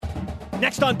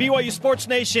Next on BYU Sports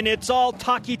Nation, it's all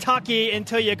talkie-talkie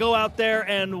until you go out there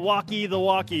and walkie the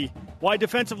walkie. Why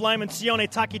defensive lineman Sione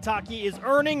Takitaki is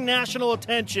earning national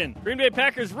attention. Green Bay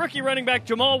Packers rookie running back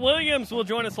Jamal Williams will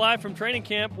join us live from training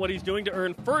camp, what he's doing to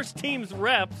earn first team's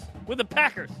reps with the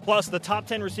Packers. Plus, the top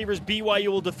 10 receivers BYU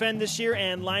will defend this year,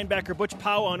 and linebacker Butch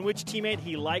Powell on which teammate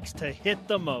he likes to hit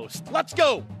the most. Let's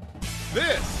go!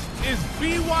 This is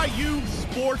BYU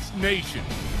Sports Nation,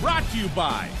 brought to you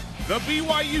by The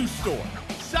BYU Store,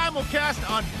 simulcast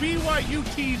on BYU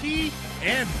TV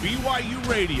and BYU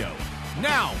Radio.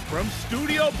 Now, from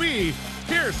Studio B,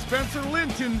 here's Spencer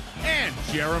Linton and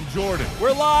Jerem Jordan.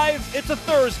 We're live. It's a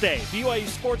Thursday. BYU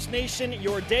Sports Nation,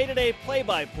 your day-to-day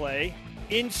play-by-play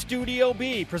in Studio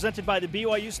B, presented by the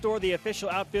BYU Store, the official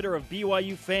outfitter of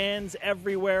BYU fans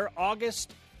everywhere,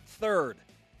 August 3rd,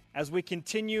 as we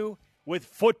continue with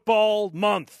Football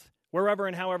Month. Wherever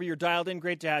and however you're dialed in,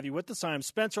 great to have you with us. I'm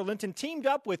Spencer Linton, teamed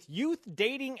up with youth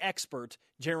dating expert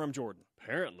Jerem Jordan.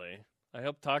 Apparently. I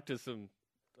helped talk to some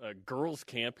girls'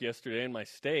 camp yesterday in my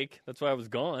stake. That's why I was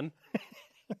gone.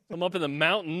 I'm up in the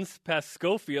mountains past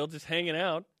Schofield just hanging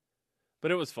out.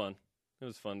 But it was fun. It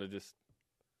was fun to just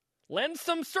lend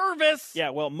some service. Yeah,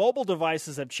 well, mobile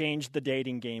devices have changed the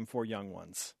dating game for young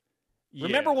ones. Yeah.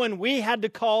 Remember when we had to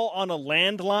call on a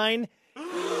landline?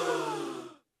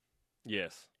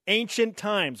 Yes. Ancient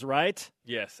times, right?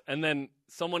 Yes. And then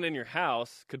someone in your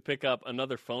house could pick up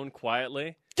another phone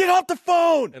quietly. Get off the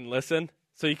phone! And listen.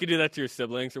 So you could do that to your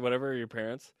siblings or whatever, or your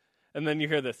parents. And then you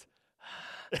hear this.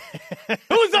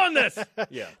 Who's on this?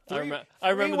 Yeah. I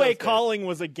remember Three-way calling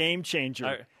was a game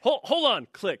changer. Hold on.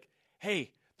 Click.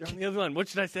 Hey, they're on the other line. What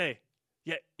should I say?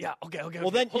 Yeah. Okay.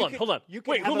 Well, then hold on.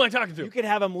 Wait, who am I talking to? You could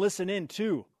have them listen in,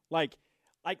 too. Like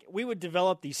we would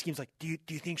develop these schemes like, do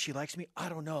you think she likes me? I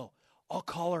don't know. I'll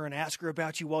call her and ask her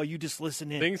about you while you just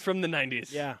listen in. Things from the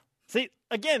 90s. Yeah. See,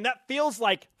 again, that feels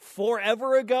like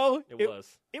forever ago. It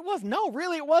was. It was. No,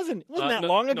 really, it wasn't. It wasn't that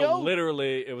long ago. No,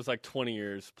 literally, it was like 20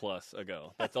 years plus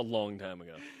ago. That's a long time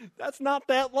ago. That's not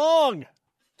that long.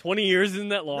 20 years isn't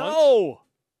that long? No.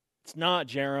 It's not,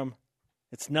 Jerem.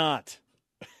 It's not.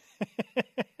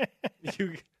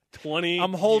 20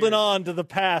 I'm holding years. on to the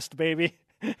past, baby.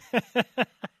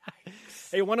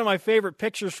 Hey, one of my favorite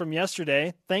pictures from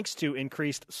yesterday, thanks to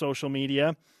increased social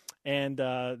media and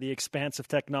the expanse of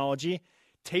technology,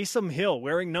 Taysom Hill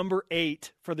wearing number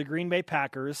 8 for the Green Bay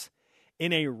Packers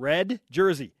in a red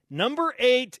jersey. Number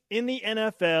 8 in the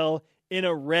NFL in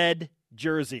a red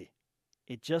jersey.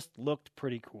 It just looked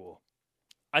pretty cool.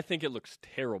 I think it looks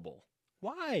terrible.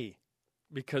 Why?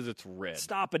 Because it's red.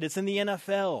 Stop it. It's in the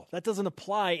NFL. That doesn't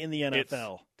apply in the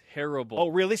NFL. It's terrible. Oh,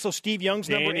 really? So Steve Young's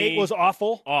number 8 was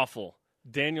awful? Awful.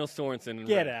 Daniel Sorensen.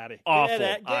 Get out of here. Awful.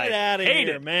 Get out of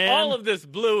here, man. All of this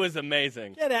blue is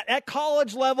amazing. Get out. At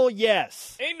college level,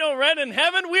 yes. Ain't no red in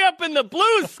heaven. We up in the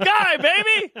blue sky,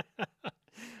 baby.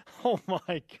 Oh,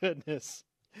 my goodness.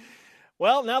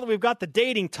 Well, now that we've got the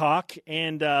dating talk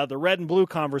and the red and blue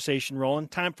conversation rolling,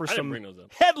 time for some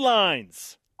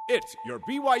headlines. It's your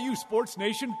BYU Sports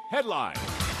Nation headline.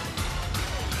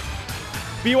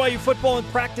 BYU football in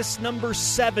practice number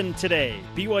 7 today.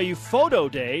 BYU Photo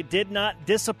Day did not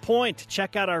disappoint.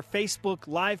 Check out our Facebook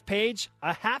Live page.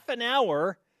 A half an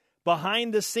hour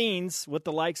behind the scenes with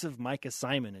the likes of Micah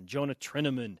Simon and Jonah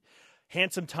Trineman.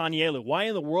 Handsome Tanielu. Why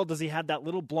in the world does he have that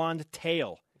little blonde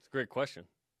tail? It's a great question.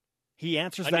 He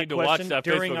answers I that need to question watch that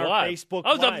during Facebook our Live. Facebook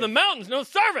I was Live. up in the mountains, no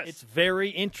service. It's very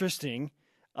interesting.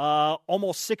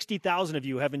 Almost 60,000 of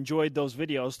you have enjoyed those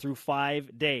videos through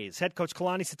 5 days. Head coach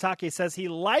Kalani Sitake says he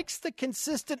likes the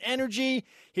consistent energy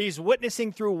he's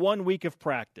witnessing through 1 week of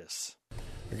practice.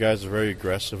 The guys are very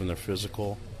aggressive and they're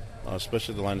physical,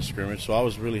 especially at the line of scrimmage. So I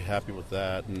was really happy with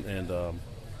that, and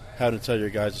having to tell your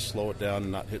guys to slow it down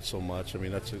and not hit so much. I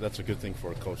mean, that's a good thing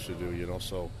for a coach to do, you know.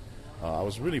 So I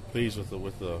was really pleased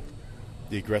with the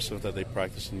aggressiveness that they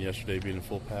practiced in yesterday, being in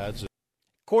full pads.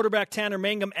 Quarterback Tanner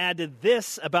Mangum added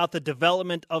this about the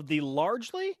development of the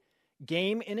largely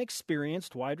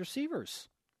game-inexperienced wide receivers.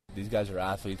 These guys are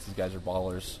athletes. These guys are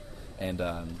ballers, and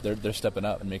they're stepping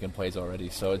up and making plays already.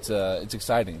 So it's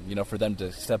exciting, you know, for them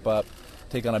to step up,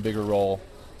 take on a bigger role.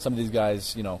 Some of these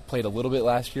guys, you know, played a little bit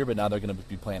last year, but now they're going to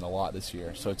be playing a lot this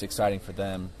year. So it's exciting for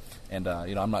them, and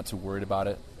you know, I'm not too worried about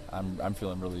it. I'm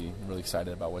feeling really, really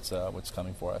excited about what's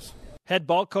coming for us. Head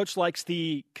ball coach likes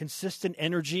the consistent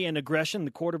energy and aggression.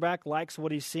 The quarterback likes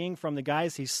what he's seeing from the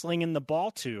guys he's slinging the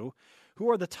ball to, Who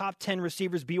are the top 10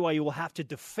 receivers BYU will have to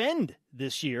defend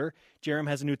this year? Jerem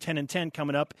has a new 10 and 10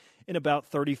 coming up in about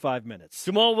 35 minutes.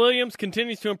 Jamal Williams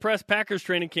continues to impress Packers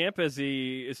training camp as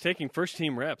he is taking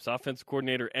first-team reps. Offensive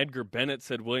coordinator Edgar Bennett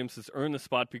said Williams has earned the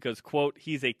spot because, quote,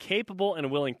 he's a capable and a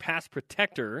willing pass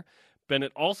protector.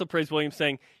 Bennett also praised Williams,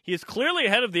 saying he is clearly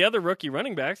ahead of the other rookie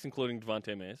running backs, including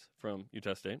Devontae Mays from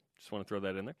Utah State. Just want to throw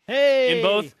that in there. Hey! In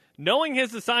both knowing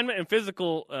his assignment and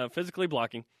physically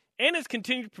blocking, and his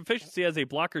continued proficiency as a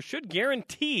blocker should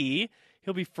guarantee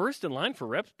he'll be first in line for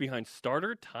reps behind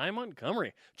starter Ty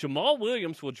Montgomery. Jamal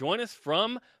Williams will join us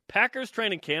from Packers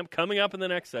training camp coming up in the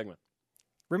next segment.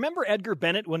 Remember Edgar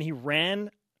Bennett when he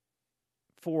ran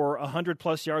for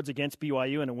 100-plus yards against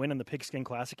BYU in a win in the Pigskin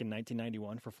Classic in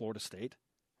 1991 for Florida State?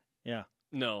 Yeah.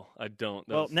 No, I don't.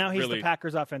 Well, now he's the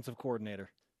Packers offensive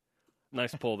coordinator.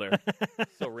 Nice pull there.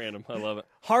 So random. I love it.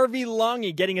 Harvey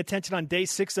Langi getting attention on day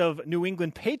 6 of New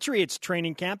England Patriots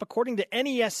training camp. According to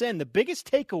NESN, the biggest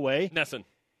takeaway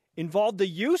involved the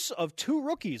use of 2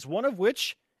 rookies, one of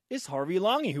which is Harvey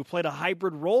Langi, who played a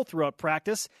hybrid role throughout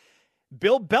practice.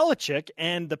 Bill Belichick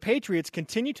and the Patriots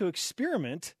continue to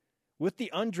experiment with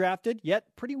the undrafted, yet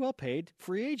pretty well-paid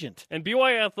free agent. And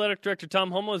BYU Athletic Director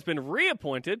Tom Homo has been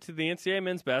reappointed to the NCAA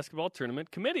Men's Basketball Tournament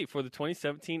Committee for the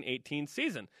 2017-18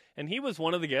 season. And he was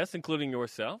one of the guests, including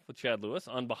yourself, with Chad Lewis,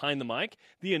 on Behind the Mic,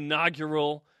 the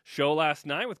inaugural show last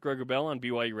night with Gregor Bell on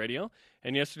BYU Radio.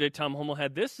 And yesterday, Tom Homo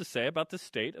had this to say about the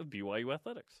state of BYU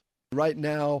athletics. Right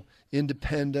now,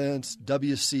 independence,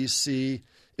 WCC,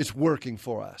 it's working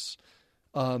for us.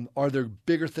 Are there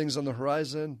bigger things on the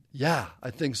horizon? Yeah,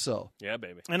 I think so. Yeah,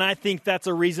 baby. And I think that's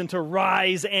a reason to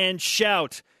rise and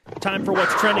shout. Time for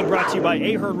What's Trending, brought to you by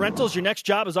Ahern Rentals. Your next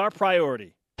job is our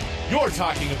priority. You're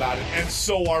talking about it, and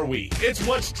so are we. It's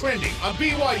What's Trending on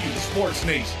BYU Sports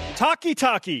Nation. Talk.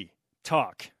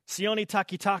 Sione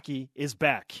Takitaki is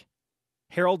back.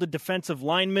 Heralded defensive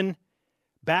lineman,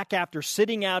 back after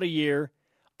sitting out a year.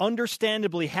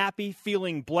 Understandably happy,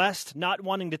 feeling blessed, not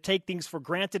wanting to take things for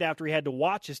granted after he had to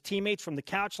watch his teammates from the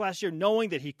couch last year, knowing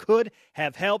that he could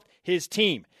have helped his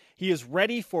team. He is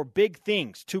ready for big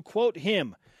things. To quote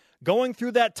him, going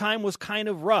through that time was kind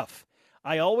of rough.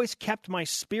 I always kept my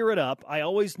spirit up. I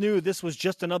always knew this was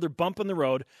just another bump in the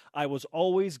road. I was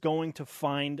always going to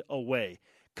find a way.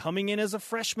 Coming in as a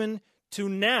freshman to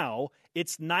now,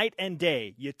 it's night and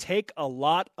day. You take a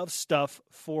lot of stuff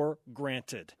for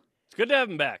granted. It's good to have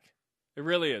him back. It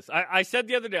really is. I said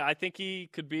the other day, I think he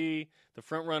could be the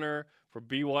front runner for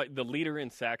BYU, the leader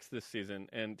in sacks this season,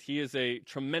 and he is a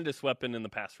tremendous weapon in the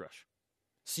pass rush.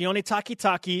 Sione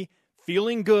Takitaki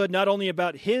feeling good not only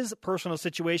about his personal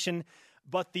situation,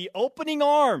 but the opening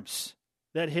arms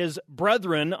that his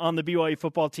brethren on the BYU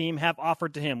football team have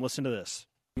offered to him. Listen to this.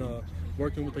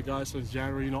 Working with the guys since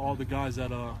January, all the guys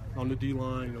that on the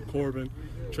D-line, Corbin,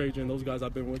 Trajan, those guys,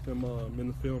 I've been with them in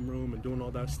the film room and doing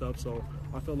all that stuff. So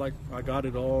I feel like I got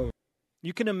it all.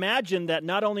 You can imagine that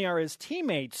not only are his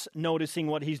teammates noticing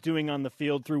what he's doing on the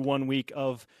field through 1 week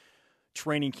of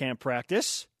training camp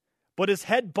practice, but his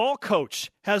head ball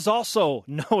coach has also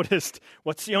noticed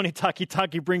what Sione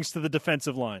Takitaki brings to the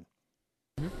defensive line.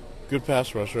 Good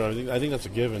pass rusher. I think that's a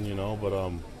given,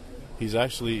 but he's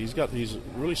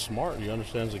really smart. He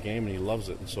understands the game and he loves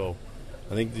it. And so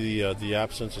I think the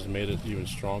absence has made it even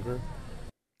stronger.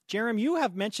 Jerem, you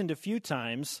have mentioned a few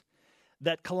times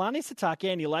that Kalani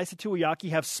Sitake and Elisa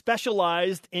Tuiaki have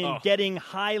specialized in getting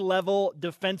high-level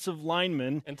defensive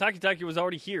linemen. And Takitaki was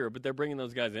already here, but they're bringing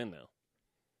those guys in now.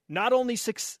 Not only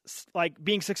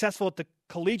being successful at the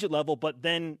collegiate level, but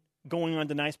then going on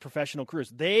to nice professional careers.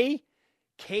 They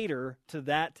cater to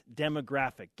that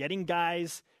demographic, getting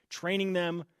guys, training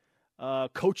them,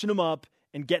 coaching them up,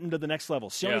 and getting to the next level.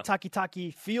 Sione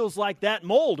Takitaki feels like that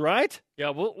mold, right?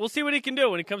 Yeah, we'll see what he can do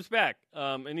when he comes back.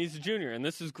 And he's a junior, and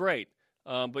this is great.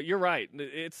 But you're right.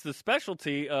 It's the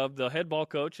specialty of the head ball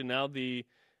coach and now the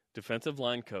defensive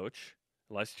line coach,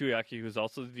 Elisa Tuiaki, who's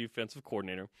also the defensive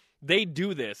coordinator. They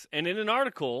do this. And in an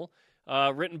article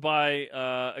written by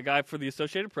a guy for the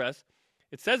Associated Press,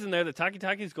 it says in there that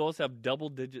Takitaki's goals have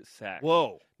double-digit sacks.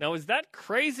 Whoa. Now, is that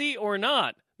crazy or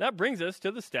not? That brings us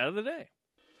to the stat of the day.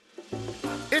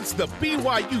 It's the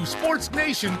BYU Sports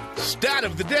Nation stat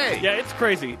of the day. Yeah, it's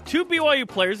crazy. 2 BYU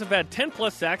players have had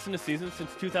 10-plus sacks in a season since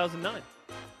 2009.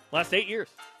 Last 8 years.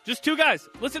 Just 2 guys.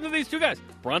 Listen to these 2 guys.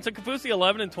 Bronson Kafusi,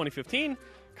 11 in 2015.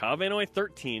 Kyle Van Noy,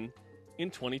 13 in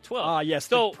 2012. Yes,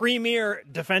 the premier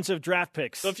defensive draft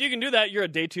picks. So if you can do that, you're a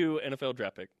day 2 NFL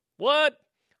draft pick. What?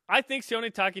 I think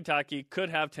Sione Takitaki could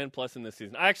have 10-plus in this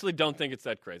season. I actually don't think it's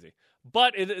that crazy.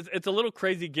 But it's a little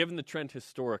crazy given the trend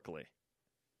historically.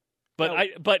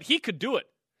 But he could do it.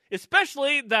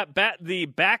 especially the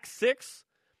back six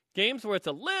games where it's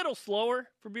a little slower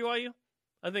for BYU.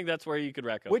 I think that's where you could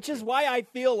rack up. Which is why I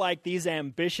feel like these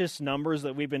ambitious numbers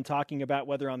that we've been talking about,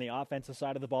 whether on the offensive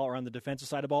side of the ball or on the defensive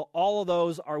side of the ball, all of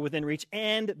those are within reach,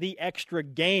 and the extra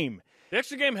game. The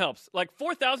extra game helps. Like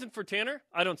 4,000 for Tanner,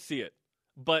 I don't see it.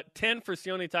 But 10 for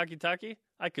Sione Takitaki,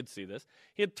 I could see this.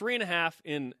 He had 3.5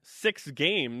 in 6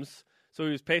 games, so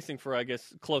he was pacing for, I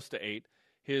guess, close to 8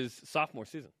 his sophomore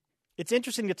season. It's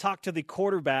interesting to talk to the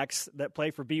quarterbacks that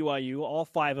play for BYU, all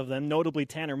 5 of them, notably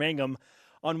Tanner Mangum,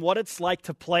 on what it's like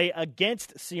to play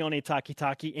against Sione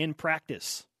Takitaki in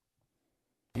practice.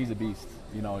 He's a beast.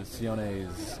 You know, Sione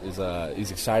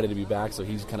is excited to be back, so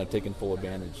he's kind of taking full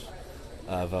advantage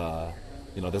of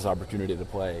this opportunity to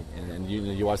play. And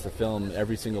you watch the film,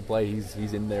 every single play,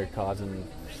 he's in there causing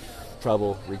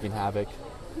trouble, wreaking havoc.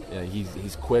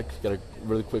 He's quick, got a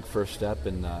really quick first step,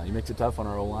 and he makes it tough on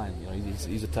our O-line. You know,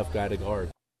 he's a tough guy to guard.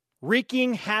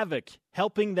 Wreaking havoc,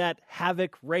 helping that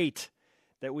havoc rate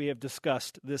that we have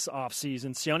discussed this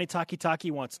offseason. Sione Takitaki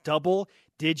wants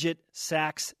double-digit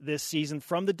sacks this season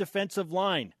from the defensive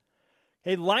line.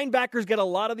 Hey, linebackers get a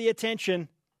lot of the attention,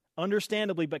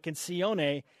 understandably, but can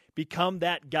Sione become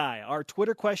that guy? Our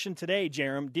Twitter question today,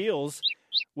 Jerem, deals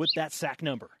with that sack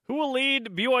number. Who will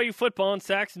lead BYU football in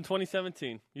sacks in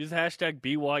 2017? Use the hashtag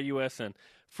BYUSN.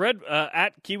 Fred,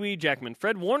 at Kiwi Jackman.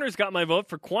 Fred Warner's got my vote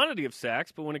for quantity of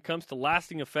sacks, but when it comes to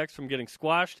lasting effects from getting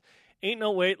squashed, ain't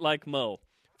no weight like Mo.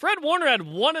 Fred Warner had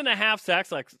 1.5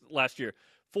 sacks last year.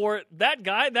 For that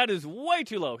guy, that is way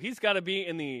too low. He's got to be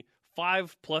in the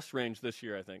 5+ range this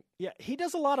year, I think. Yeah, he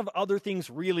does a lot of other things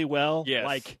really well, yes,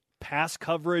 like pass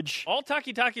coverage. All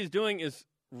Takitaki is doing is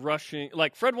rushing.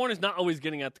 Like, Fred Warner's not always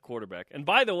getting at the quarterback. And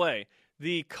by the way,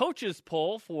 the coaches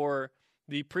poll for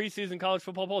the preseason college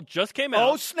football poll just came out.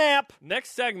 Oh, snap.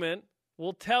 Next segment,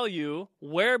 we'll tell you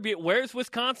where's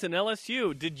Wisconsin,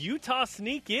 LSU. Did Utah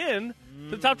sneak in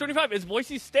to the top 25? Is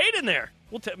Boise State in there?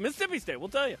 Mississippi State, we'll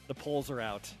tell you. The polls are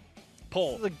out.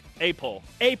 A poll.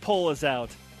 A poll is out.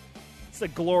 It's a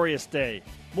glorious day.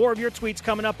 More of your tweets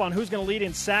coming up on who's going to lead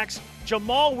in sacks.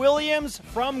 Jamal Williams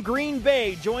from Green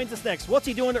Bay joins us next. What's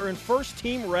he doing to earn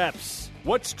first-team reps?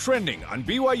 What's trending on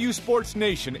BYU Sports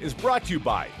Nation is brought to you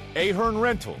by Ahern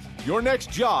Rentals. Your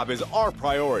next job is our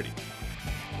priority.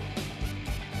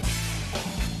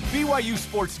 BYU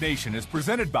Sports Nation is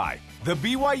presented by The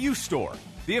BYU Store,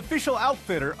 the official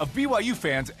outfitter of BYU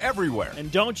fans everywhere.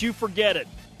 And don't you forget it.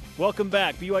 Welcome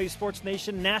back. BYU Sports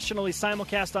Nation, nationally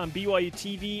simulcast on BYU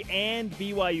TV and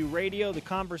BYU Radio. The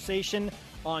conversation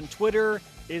on Twitter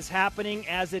is happening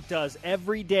as it does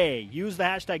every day. Use the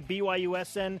hashtag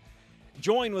BYUSN.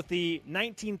 Join with the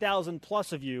 19,000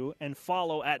 plus of you and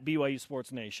follow at BYU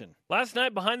Sports Nation. Last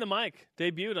night, Behind the Mic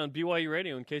debuted on BYU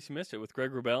Radio, in case you missed it, with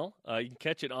Greg Wrubell. You can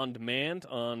catch it on demand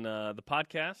on the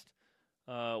podcast,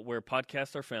 where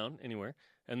podcasts are found anywhere.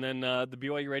 And then the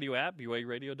BYU Radio app,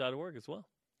 BYURadio.org as well.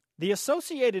 The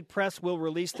Associated Press will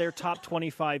release their top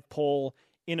 25 poll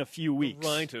in a few weeks.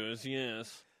 Writers,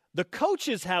 yes. The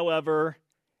coaches, however...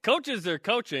 Coaches are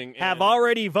coaching. Have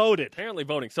already voted. Apparently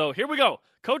voting. So here we go.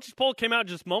 Coaches poll came out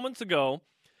just moments ago.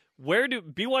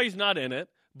 BYU's not in it,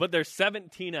 but there's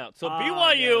 17 out. So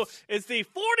BYU is the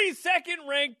 42nd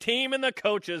ranked team in the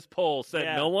coaches poll.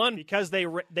 Said no one. Because they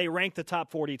rank the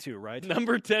top 42, right?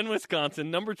 Number 10, Wisconsin.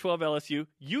 Number 12, LSU.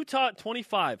 Utah at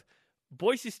 25.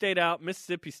 Boise State out.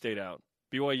 Mississippi State out.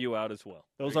 BYU out as well.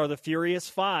 Those are the Furious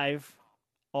Five,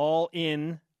 all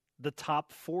in the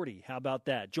top 40. How about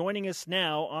that? Joining us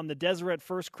now on the Deseret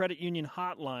First Credit Union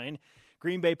hotline,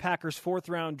 Green Bay Packers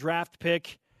 4th-round draft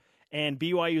pick and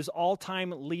BYU's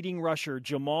all-time leading rusher,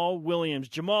 Jamal Williams.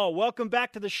 Jamal, welcome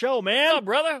back to the show, man. What's up,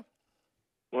 brother?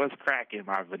 What's cracking,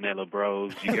 my vanilla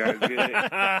bros? You guys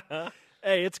good?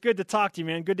 Hey, it's good to talk to you,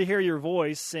 man. Good to hear your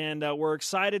voice, and we're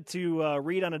excited to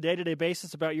read on a day-to-day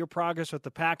basis about your progress with the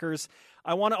Packers.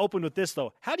 I want to open with this,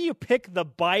 though. How do you pick the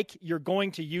bike you're going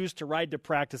to use to ride to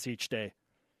practice each day?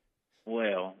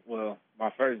 Well,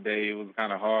 my first day, it was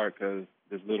kind of hard because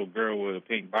this little girl with a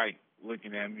pink bike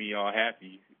looking at me all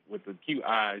happy with the cute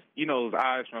eyes. You know those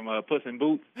eyes from Puss in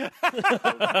Boots? Yes.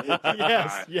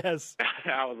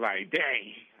 I was like,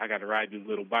 dang, I got to ride this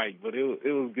little bike. But it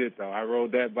was good, though. I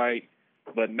rode that bike.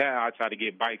 But now I try to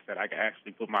get bikes that I can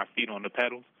actually put my feet on the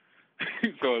pedals,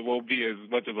 so it won't be as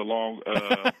much of a long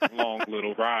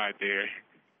little ride there.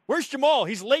 Where's Jamal?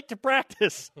 He's late to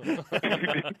practice.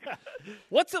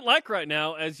 What's it like right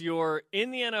now as you're in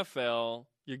the NFL,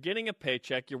 you're getting a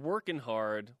paycheck, you're working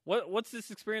hard? What's this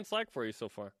experience like for you so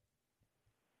far?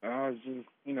 It's just,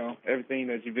 everything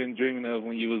that you've been dreaming of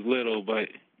when you was little, but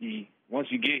you once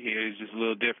you get here, it's just a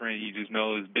little different. You just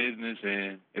know it's business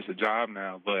and it's a job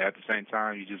now. But at the same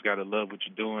time, you just got to love what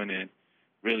you're doing and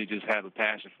really just have a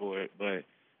passion for it. But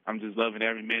I'm just loving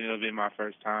every minute of it. My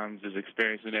first time just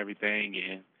experiencing everything,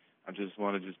 and I just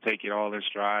want to just take it all in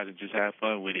stride and just have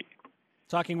fun with it.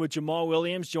 Talking with Jamaal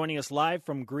Williams, joining us live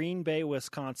from Green Bay,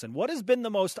 Wisconsin. What has been the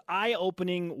most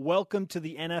eye-opening welcome to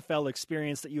the NFL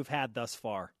experience that you've had thus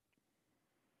far?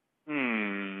 I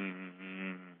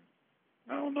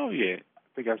don't know yet. I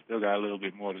think I still got a little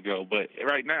bit more to go. But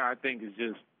right now, I think it's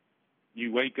just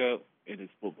you wake up and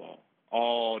it's football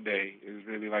all day. It's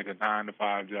really like a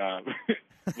 9-to-5 job,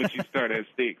 but you start at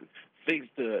 6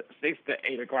 to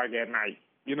 8 o'clock at night.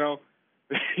 You know,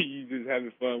 you just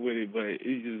having fun with it. But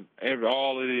it's just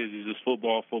all it is just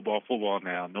football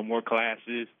now. No more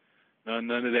classes,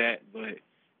 none of that. But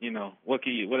you know, what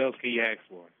else can you ask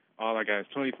for? All I got is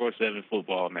 24/7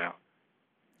 football now.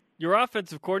 Your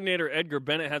offensive coordinator, Edgar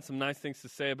Bennett, had some nice things to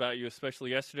say about you,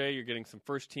 especially yesterday. You're getting some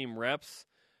first-team reps.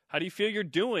 How do you feel you're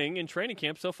doing in training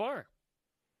camp so far?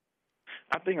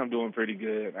 I think I'm doing pretty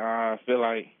good. I feel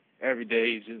like every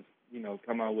day is just,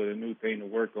 come out with a new thing to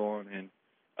work on and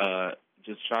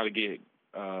just try to get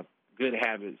good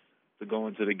habits to go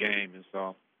into the game. And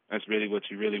so that's really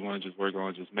what you really want to just work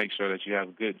on, just make sure that you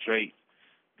have good traits,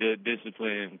 good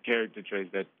discipline, character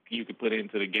traits that you can put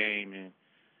into the game. And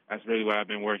that's really what I've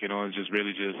been working on, just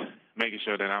making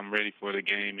sure that I'm ready for the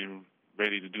game and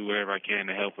ready to do whatever I can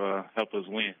to help us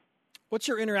win. What's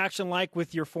your interaction like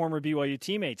with your former BYU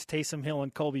teammates, Taysom Hill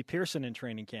and Colby Pearson, in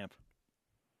training camp?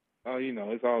 Oh,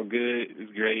 it's all good.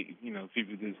 It's great.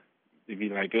 People just they be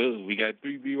like, oh, we got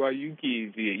 3 BYU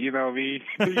kids here. You know what I mean?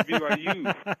 3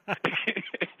 BYU.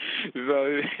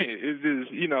 So it's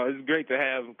just, it's great to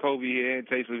have Colby here and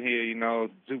Taysom here,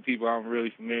 2 people I'm really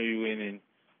familiar with and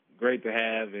great to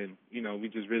have. And, we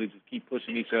just really just keep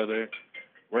pushing each other,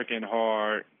 working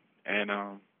hard. And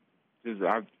I'm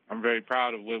very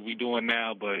proud of what we're doing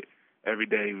now, but every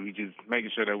day we just making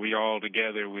sure that we all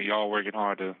together, we all working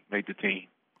hard to make the team.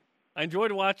 I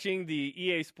enjoyed watching the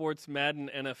EA Sports Madden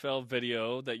NFL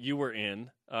video that you were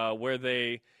in, where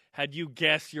they had you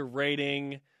guess your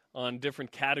rating on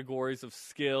different categories of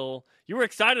skill. You were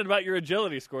excited about your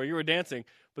agility score. You were dancing.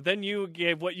 But then you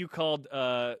gave what you called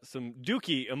some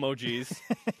dookie emojis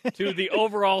to the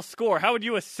overall score. How would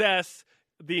you assess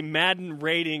the Madden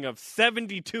rating of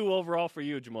 72 overall for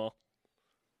you, Jamaal?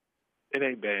 It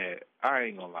ain't bad. I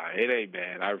ain't gonna lie. It ain't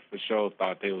bad. I for sure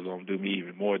thought they was gonna do me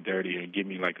even more dirty and give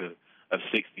me like a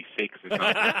 66 or something.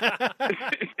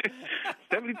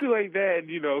 72 ain't bad,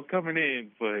 coming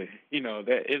in, but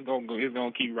that it's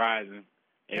gonna keep rising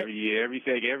every year, every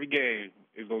second, every game.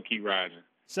 It's gonna keep rising.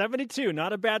 72,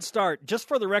 not a bad start. Just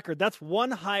for the record, that's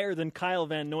one higher than Kyle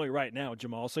Van Noy right now,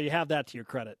 Jamaal. So you have that to your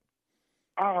credit.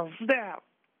 Oh snap!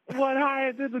 One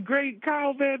higher than the great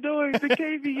Kyle Van Noy, the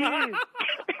KVN.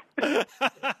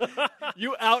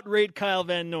 You outrate Kyle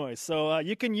Van Noy, so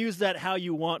you can use that how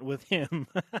you want with him.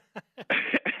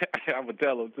 I'm gonna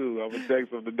tell him too. I'm gonna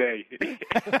text him today.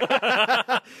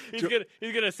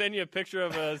 He's gonna send you a picture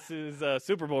of his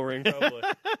Super Bowl ring. Probably.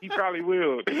 He probably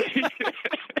will.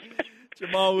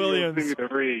 Jamaal Williams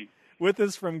with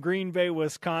us from Green Bay,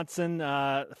 Wisconsin.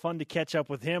 Fun to catch up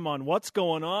with him on what's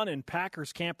going on in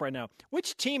Packers camp right now.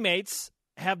 Which teammates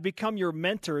have become your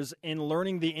mentors in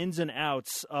learning the ins and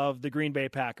outs of the Green Bay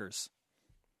Packers?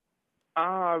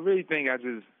 I really think I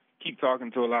just keep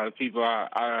talking to a lot of people.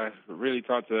 I really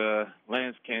talked to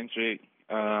Lance Kendrick,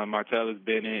 Martellus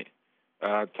Bennett,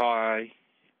 Ty,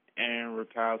 Aaron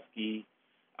Rakowski,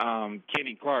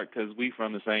 Kenny Clark, because we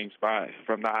from the same spot,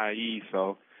 from the IE,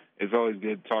 so it's always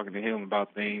good talking to him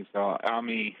about things. So,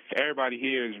 everybody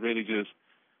here is really just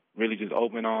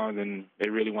open arms, and they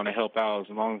really want to help out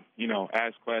as long,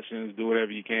 ask questions, do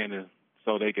whatever you can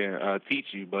so they can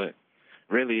teach you. But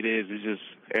really it's just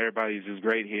everybody's just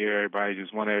great here. Everybody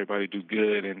just want everybody to do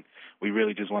good, and we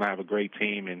really just want to have a great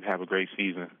team and have a great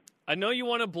season. I know you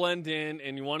want to blend in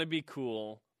and you want to be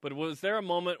cool, but was there a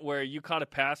moment where you caught a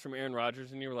pass from Aaron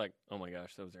Rodgers and you were like, oh my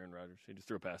gosh, that was Aaron Rodgers. He just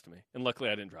threw a pass to me. And luckily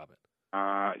I didn't drop it.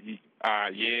 Yeah.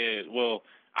 Well,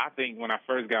 I think when I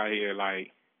first got here,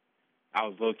 I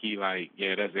was low-key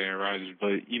yeah, that's Aaron Rodgers.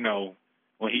 But,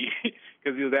 when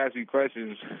because he was asking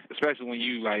questions, especially when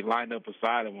you, line up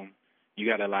beside of him, you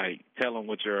got to, tell him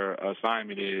what your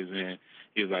assignment is. And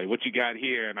he was like, what you got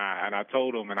here? And I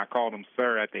told him, and I called him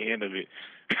sir at the end of it.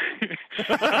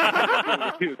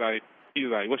 he was like,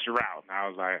 what's your route? And I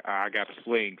was like, I got a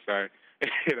swing, sir.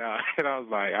 And I was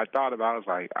like,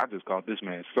 I just called this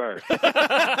man sir. But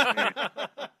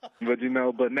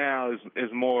now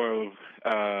it's more of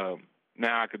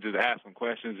now I could just ask him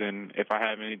questions, and if I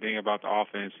have anything about the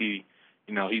offense, he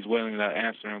he's willing to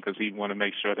answer them because he want to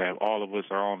make sure that all of us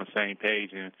are on the same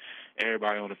page and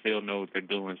everybody on the field knows what they're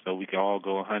doing, so we can all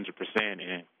go 100%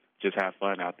 and just have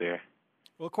fun out there.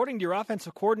 Well, according to your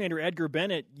offensive coordinator, Edgar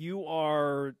Bennett, you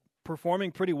are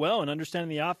performing pretty well and understanding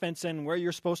the offense and where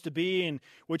you're supposed to be and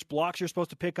which blocks you're supposed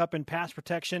to pick up in pass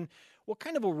protection. What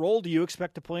kind of a role do you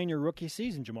expect to play in your rookie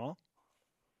season, Jamal?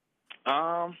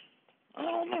 I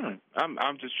don't know.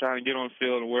 I'm just trying to get on the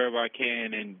field wherever I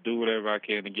can and do whatever I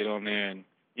can to get on there and,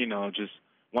 just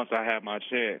once I have my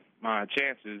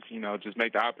chances, just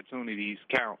make the opportunities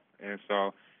count. And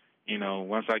so,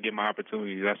 once I get my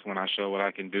opportunity, that's when I show what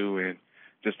I can do and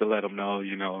just to let them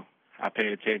know, I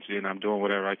pay attention, I'm doing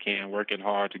whatever I can, working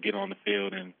hard to get on the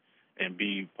field and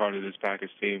be part of this Packers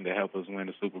team to help us win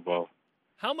the Super Bowl.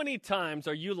 How many times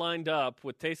are you lined up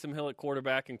with Taysom Hill at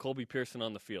quarterback and Colby Pearson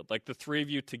on the field, like the three of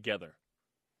you together?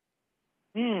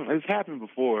 It's happened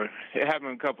before. It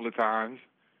happened a couple of times.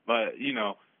 But,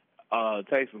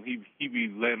 Taysom, he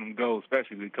be letting them go,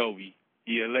 especially with Kobe.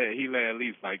 He let at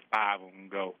least like 5 of them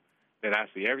go that I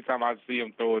see. Every time I see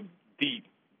him throw it deep,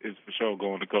 it's for sure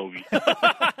going to Kobe.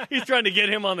 He's trying to get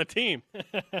him on the team.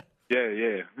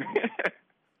 Yeah.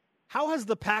 How has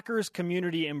the Packers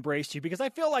community embraced you? Because I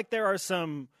feel like there are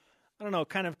some,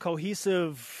 kind of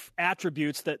cohesive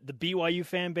attributes that the BYU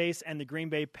fan base and the Green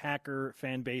Bay Packer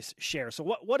fan base share. So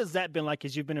what has that been like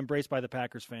as you've been embraced by the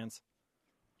Packers fans?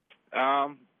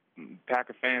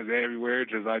 Packer fans are everywhere,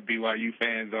 just like BYU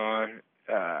fans are.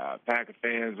 Packer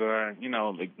fans are,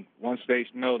 once they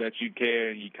know that you care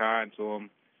and you're kind to them,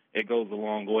 it goes a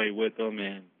long way with them.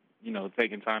 And,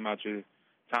 taking time out your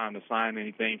time to sign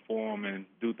anything for them and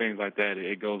do things like that,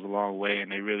 it goes a long way,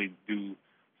 and they really do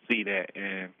see that.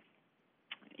 And,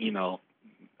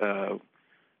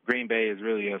 Green Bay is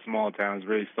really a small town. It's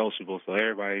really sociable, so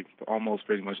everybody almost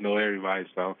pretty much know everybody.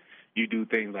 So you do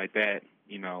things like that,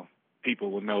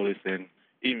 people will notice, and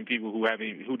even people who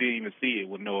didn't even see it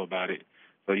would know about it.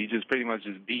 So you just pretty much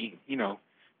just be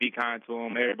kind to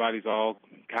them. Everybody's all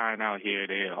kind out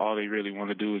here. All they really want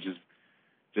to do is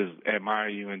just admire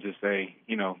you and just say,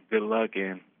 good luck,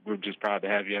 and we're just proud to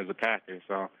have you as a Packer.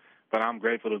 So, but I'm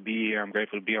grateful to be here. I'm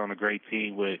grateful to be on a great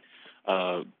team with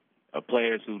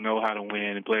players who know how to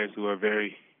win and players who are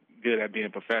very good at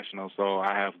being professional. So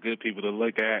I have good people to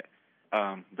look at,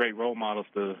 great role models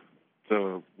to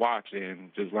watch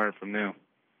and just learn from them.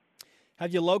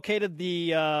 Have you located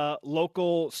the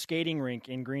local skating rink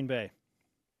in Green Bay?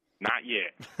 Not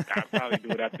yet. I'll probably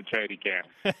do it after training camp.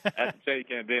 After training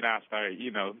camp, then I'll start,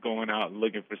 going out and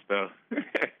looking for stuff.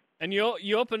 And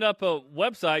you opened up a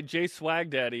website, Jay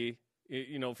Swag Daddy,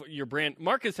 for your brand.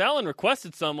 Marcus Allen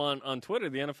requested some on Twitter,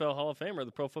 the NFL Hall of Famer,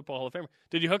 the Pro Football Hall of Famer.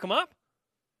 Did you hook him up?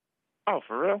 Oh,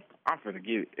 for real? I'm finna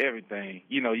get everything.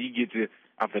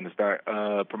 I'm finna start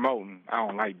promoting. I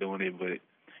don't like doing it, but,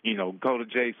 go to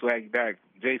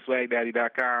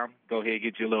JSwagDaddy.com. Go ahead and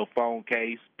get your little phone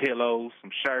case, pillows,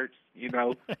 some shirts,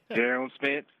 Jerome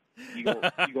Smith. You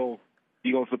gonna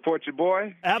support your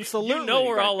boy? Absolutely.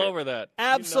 We're all over that.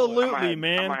 Absolutely,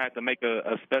 man. I might have to make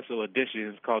a special edition.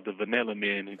 It's called the Vanilla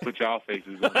Men, and put y'all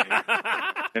faces on there.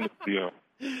 In the studio.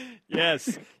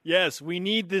 Yes. We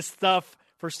need this stuff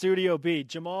for Studio B.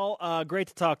 Jamal, great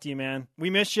to talk to you, man. We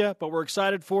miss you, but we're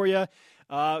excited for you.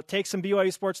 Take some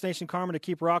BYU Sports Nation karma to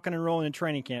keep rocking and rolling in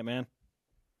training camp, man.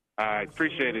 I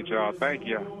appreciate it, y'all. Thank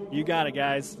you. You got it,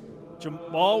 guys.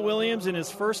 Jamal Williams in his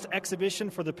first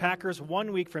exhibition for the Packers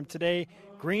 1 week from today.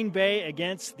 Green Bay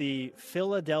against the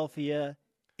Philadelphia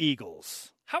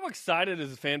Eagles. How excited is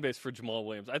the fan base for Jamal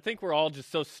Williams? I think we're all just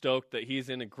so stoked that he's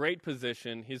in a great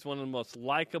position. He's one of the most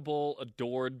likable,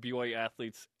 adored BYU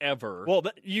athletes ever. Well,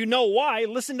 you know why.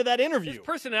 Listen to that interview. His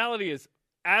personality is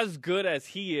as good as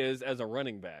he is as a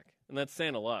running back, and that's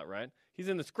saying a lot, right? He's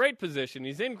in this great position.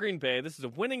 He's in Green Bay. This is a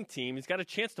winning team. He's got a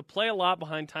chance to play a lot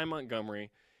behind Ty Montgomery.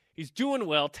 He's doing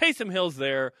well. Taysom Hill's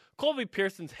there. Colby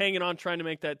Pearson's hanging on, trying to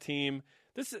make that team.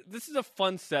 This is a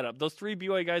fun setup. Those three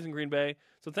BYU guys in Green Bay.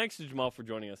 So thanks to Jamal for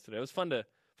joining us today. It was fun to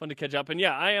catch up. And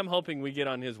yeah, I am hoping we get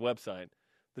on his website,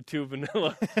 the two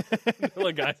vanilla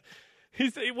guys.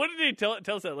 What did he tell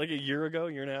us that, like a year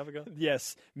and a half ago?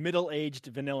 Yes, middle-aged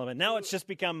vanilla men. Now it's just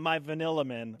become my vanilla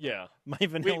men. Yeah. My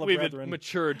vanilla we've brethren.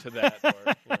 Matured to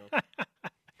that.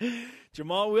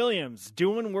 Jamal Williams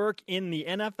doing work in the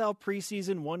NFL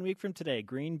preseason 1 week from today.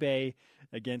 Green Bay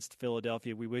against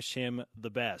Philadelphia. We wish him the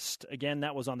best. Again,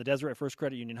 that was on the Deseret First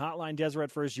Credit Union Hotline.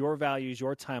 Deseret First, your values,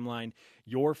 your timeline,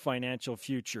 your financial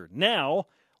future. Now,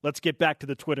 let's get back to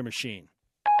the Twitter machine.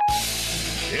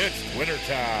 It's Twitter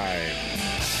time.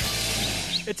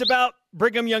 It's about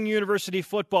Brigham Young University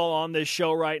football on this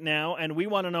show right now, and we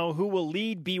want to know who will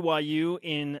lead BYU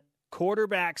in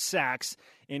quarterback sacks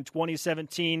in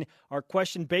 2017. Our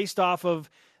question based off of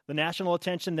the national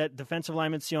attention that defensive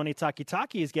lineman Sione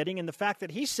Takitaki is getting and the fact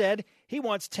that he said he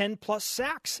wants 10-plus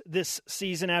sacks this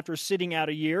season after sitting out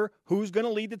a year. Who's going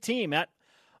to lead the team? At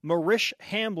Marish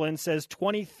Hamblin says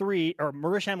 23, or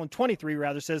Marish Hamblin 23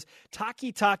 rather, says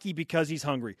Taki because he's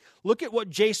hungry. Look at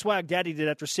what J Swag Daddy did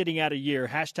after sitting out a year.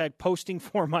 Hashtag posting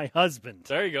for my husband.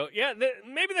 There you go. Yeah,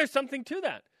 maybe there's something to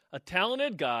that. A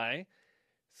talented guy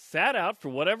sat out for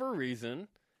whatever reason,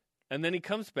 and then he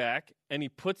comes back and he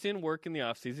puts in work in the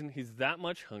offseason. He's that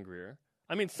much hungrier.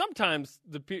 I mean, sometimes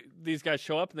these guys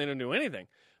show up and they don't do anything.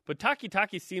 But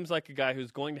Taki seems like a guy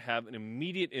who's going to have an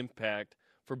immediate impact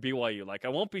for BYU. Like, I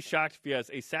won't be shocked if he has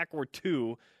a sack or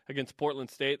two against Portland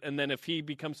State, and then if he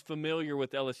becomes familiar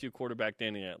with LSU quarterback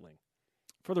Danny Etling.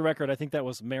 For the record, I think that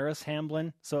was Maris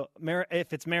Hamblin. So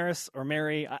if it's Maris or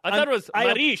Mary, I thought it was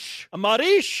Marish.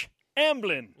 Marish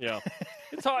Hamblin. Yeah,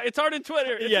 it's hard in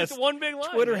Twitter. It's yes, just one big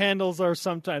line. Twitter handles are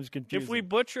sometimes confusing. If we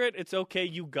butcher it, it's okay.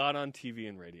 You got on TV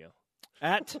and radio.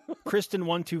 At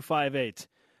Kristen1258,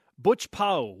 Butch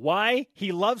Pau. Why?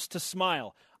 He loves to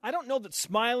smile. I don't know that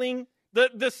smiling.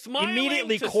 The smiling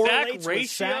immediately to correlates sack ratio, with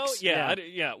sacks.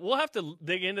 Yeah. We'll have to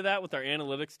dig into that with our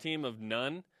analytics team of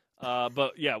none.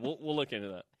 But yeah, we'll look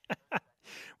into that.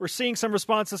 We're seeing some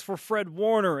responses for Fred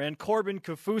Warner and Corbin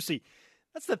Kaufusi.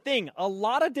 That's the thing. A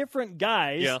lot of different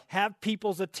guys have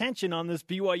people's attention on this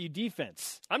BYU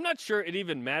defense. I'm not sure it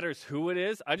even matters who it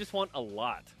is. I just want a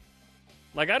lot.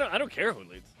 Like I don't care who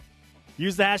leads.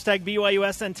 Use the hashtag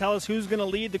BYUSN. Tell us who's going to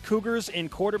lead the Cougars in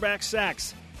quarterback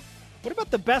sacks. What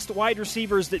about the best wide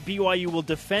receivers that BYU will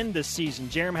defend this season?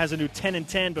 Jerem has a new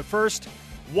 10-10, but first,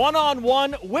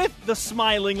 one-on-one with the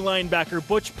smiling linebacker,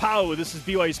 Butch Pau. This is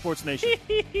BYU Sports Nation.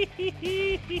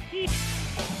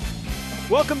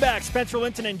 Welcome back. Spencer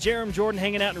Linton and Jerem Jordan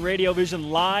hanging out in Radio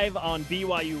Vision live on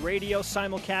BYU Radio,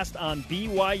 simulcast on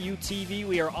BYU TV.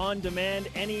 We are on demand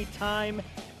anytime,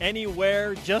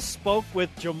 anywhere. Just spoke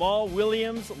with Jamal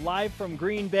Williams live from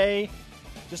Green Bay.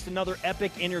 Just another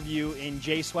epic interview in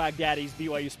J Swag Daddy's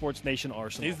BYU Sports Nation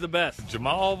arsenal. He's the best.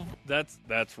 Jamal, that's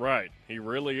right. He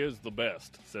really is the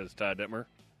best, says Ty Detmer.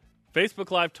 Facebook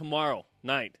Live tomorrow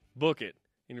night. Book it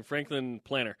in your Franklin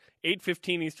planner.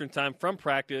 8:15 Eastern Time from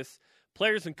practice.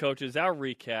 Players and coaches, our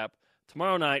recap.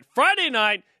 Tomorrow night, Friday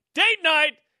night, date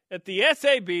night at the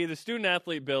SAB, the Student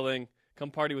Athlete Building. Come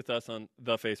party with us on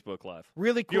the Facebook Live.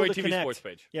 Really cool to TV connect. Sports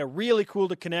page. Yeah, really cool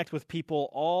to connect with people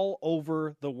all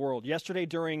over the world. Yesterday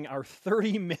during our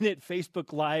 30-minute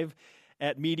Facebook Live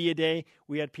at Media Day,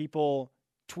 we had people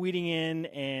tweeting in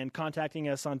and contacting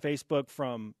us on Facebook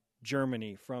from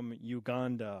Germany, from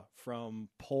Uganda, from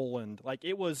Poland. Like,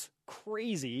 it was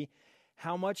crazy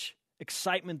how much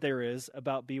excitement there is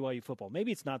about BYU football.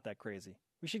 Maybe it's not that crazy.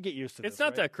 We should get used to this. It's not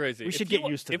right? that crazy. We should get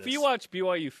used to this. this. If you watch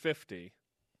BYU 50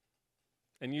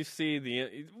 and you see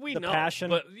the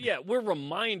passion, but yeah, we're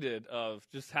reminded of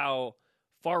just how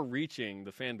far-reaching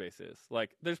the fan base is. Like,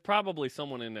 there's probably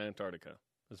someone in Antarctica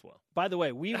as well. By the way,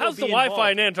 how's the Wi-Fi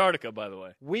in Antarctica? By the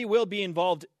way, we will be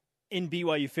involved in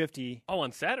BYU 50. Oh,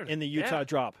 on Saturday in the Utah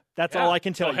drop. That's all I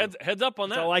can tell you. Heads up on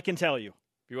that. That's all I can tell you.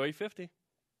 BYU 50.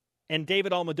 And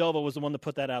David Almodovar was the one that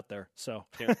put that out there. So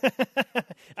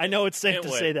I know it's safe to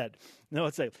say that. No,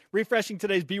 it's safe. Refreshing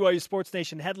today's BYU Sports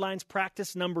Nation headlines.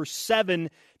 Practice number 7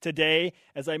 today.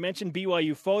 As I mentioned,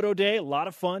 BYU Photo Day. A lot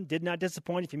of fun. Did not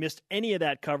disappoint. If you missed any of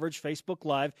that coverage, Facebook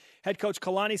Live. Head coach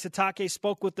Kalani Sitake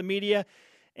spoke with the media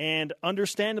and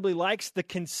understandably likes the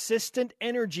consistent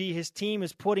energy his team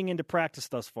is putting into practice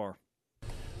thus far.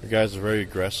 The guys are very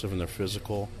aggressive and they're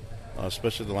physical.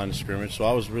 Especially the line of scrimmage. So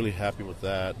I was really happy with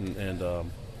that, and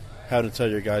having to tell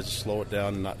your guys to slow it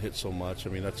down and not hit so much. I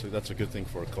mean, that's a good thing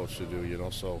for a coach to do, you know.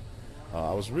 So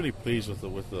I was really pleased with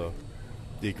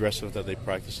the aggressive that they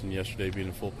practiced in yesterday, being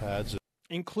in full pads,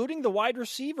 including the wide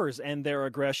receivers and their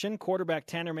aggression. Quarterback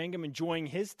Tanner Mangum enjoying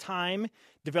his time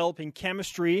developing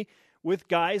chemistry with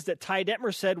guys that Ty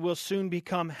Detmer said will soon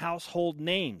become household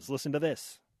names. Listen to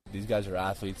this. These guys are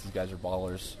athletes. These guys are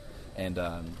ballers. And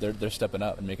they're stepping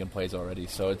up and making plays already.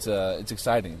 So it's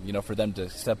exciting, you know, for them to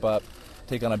step up,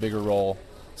 take on a bigger role.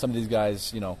 Some of these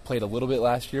guys, you know, played a little bit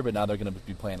last year, but now they're going to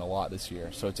be playing a lot this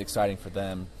year. So it's exciting for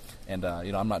them. And,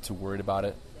 you know, I'm not too worried about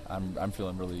it. I'm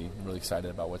feeling really, really excited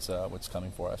about what's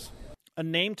coming for us. A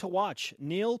name to watch,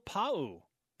 Neil Pau.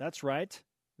 That's right.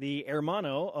 the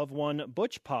hermano of one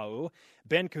Butch Pau.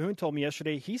 Ben Cahoon told me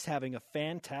yesterday he's having a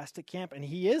fantastic camp, and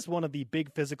he is one of the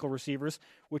big physical receivers,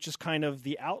 which is kind of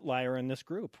the outlier in this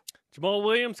group. Jamal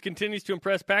Williams continues to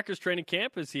impress Packers training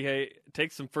camp as he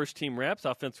takes some first-team reps.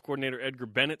 Offensive coordinator Edgar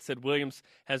Bennett said Williams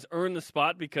has earned the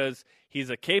spot because he's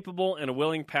a capable and a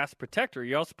willing pass protector.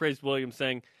 He also praised Williams,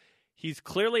 saying he's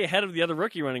clearly ahead of the other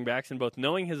rookie running backs in both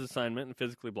knowing his assignment and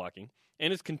physically blocking,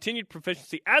 and his continued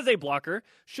proficiency as a blocker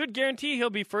should guarantee he'll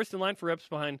be first in line for reps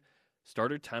behind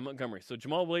starter Ty Montgomery. So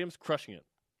Jamal Williams crushing it.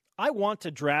 I want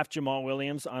to draft Jamal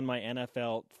Williams on my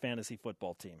NFL fantasy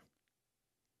football team.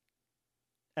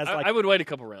 I would wait a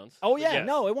couple rounds. Oh, yeah. Yes.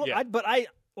 No, it won't. Yeah.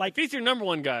 If he's your number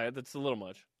one guy, that's a little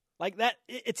much. Like that,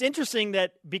 it's interesting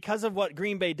that because of what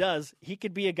Green Bay does, he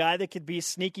could be a guy that could be a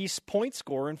sneaky point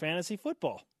scorer in fantasy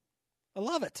football. I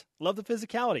love it. Love the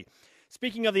physicality.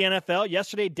 Speaking of the NFL,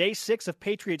 yesterday, day 6 of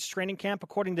Patriots training camp,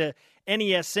 according to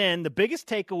NESN, the biggest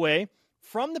takeaway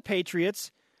from the Patriots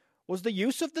was the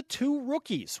use of the 2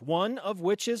 rookies, one of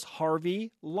which is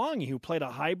Harvey Langi, who played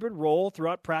a hybrid role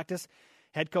throughout practice.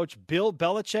 Head coach Bill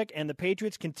Belichick and the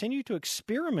Patriots continue to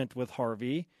experiment with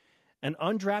Harvey, an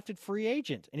undrafted free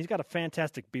agent. And he's got a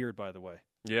fantastic beard, by the way.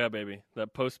 Yeah, baby.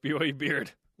 That post-BYU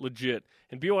beard. Legit.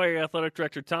 And BYU Athletic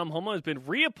Director Tom Holmoe has been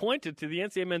reappointed to the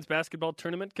NCAA Men's Basketball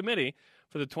Tournament Committee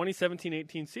for the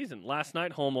 2017-18 season. Last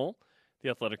night, Holmoe, the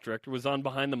athletic director, was on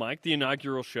Behind the Mic, the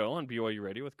inaugural show on BYU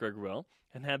Radio with Greg Ruel,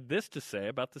 and had this to say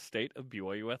about the state of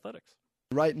BYU athletics.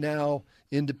 Right now,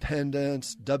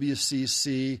 independence,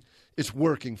 WCC, it's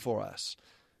working for us.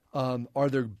 Are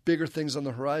there bigger things on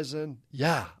the horizon?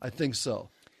 Yeah, I think so.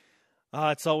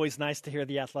 It's always nice to hear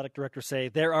the athletic director say,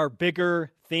 there are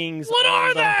bigger things what on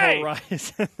are the they?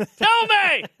 horizon. Tell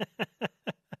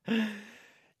me!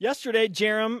 Yesterday,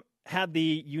 Jerem had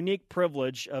the unique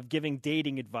privilege of giving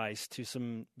dating advice to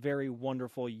some very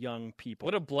wonderful young people.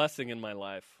 What a blessing in my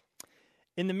life.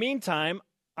 In the meantime,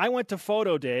 I went to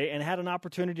photo day and had an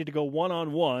opportunity to go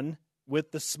one-on-one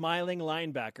with the smiling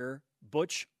linebacker,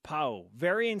 Butch Pau.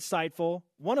 Very insightful.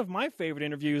 One of my favorite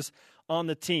interviews on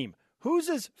the team. Who's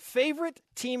his favorite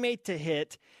teammate to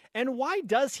hit, and why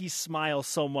does he smile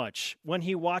so much when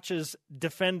he watches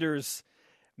defenders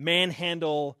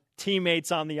manhandle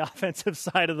teammates on the offensive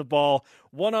side of the ball?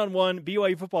 One-on-one,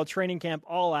 BYU football training camp,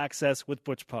 all access with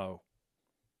Butch Pau.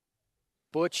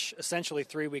 Butch, essentially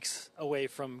 3 weeks away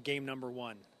from game number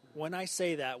 1. When I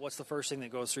say that, what's the first thing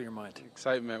that goes through your mind?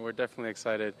 Excitement. We're definitely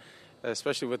excited,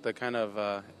 especially with the kind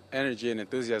of energy and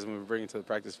enthusiasm we're bringing to the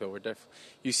practice field.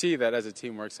 You see that as a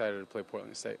team, we're excited to play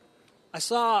Portland State. I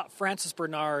saw Francis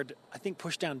Bernard, I think,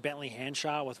 push down Bentley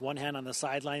Hanshaw with one hand on the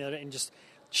sideline and just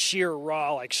sheer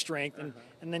raw strength,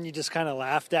 and then you just kind of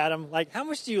laughed at him. Like, how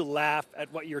much do you laugh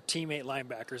at what your teammate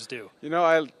linebackers do? You know,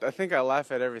 I think I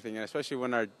laugh at everything, and especially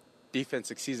when our defense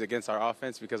succeeds against our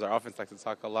offense, because our offense likes to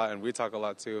talk a lot and we talk a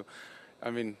lot too.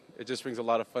 I mean, it just brings a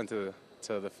lot of fun to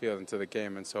the field and to the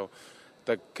game, and so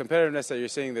the competitiveness that you're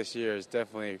seeing this year has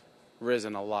definitely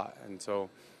risen a lot, and so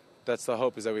that's the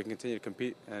hope, is that we can continue to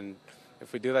compete, and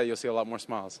if we do that, you'll see a lot more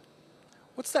smiles.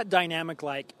 What's that dynamic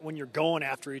like when you're going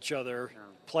after each other,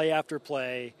 play after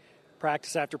play,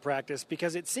 practice after practice?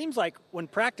 Because it seems like when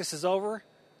practice is over,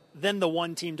 then the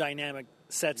one-team dynamic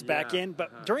sets back in,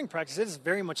 but during practice, it is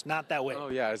very much not that way. Oh,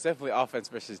 yeah, it's definitely offense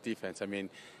versus defense. I mean,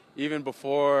 even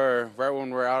before, right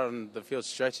when we're out on the field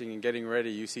stretching and getting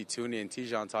ready, you see Tooney and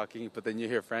Tijon talking, but then you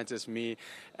hear Francis, me,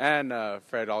 and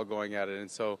Fred all going at it.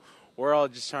 And so we're all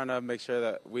just trying to make sure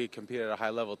that we compete at a high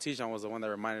level. Tijon was the one that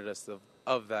reminded us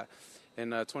of that.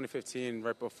 In 2015,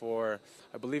 right before,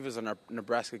 I believe it was in our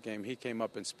Nebraska game, he came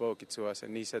up and spoke to us,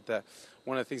 and he said that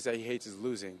one of the things that he hates is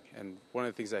losing, and one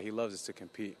of the things that he loves is to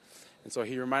compete. And so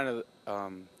he reminded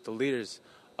the leaders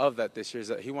of that this year, is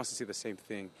that he wants to see the same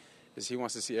thing, is he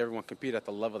wants to see everyone compete at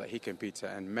the level that he competes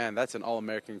at. And, man, that's an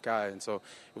All-American guy. And so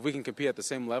if we can compete at the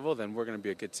same level, then we're going to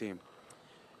be a good team.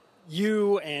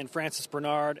 You and Francis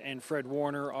Bernard and Fred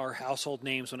Warner are household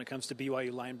names when it comes to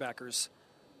BYU linebackers.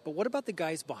 But what about the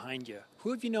guys behind you?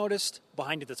 Who have you noticed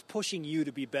behind you that's pushing you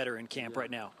to be better in camp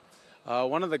right now?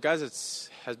 One of the guys that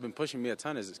has been pushing me a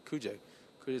ton is Kujay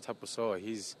Tapusoa.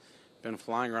 He's been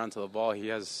flying around to the ball. He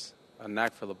has a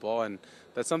knack for the ball, and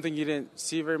that's something you didn't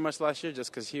see very much last year just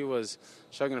because he was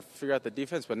struggling to figure out the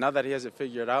defense. But now that he has it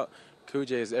figured out,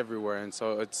 Kujay is everywhere. And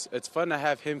so it's fun to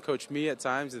have him coach me at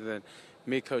times and then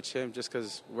me coach him, just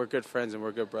because we're good friends and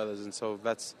we're good brothers. And so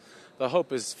that's the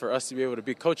hope, is for us to be able to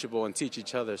be coachable and teach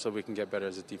each other so we can get better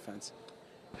as a defense.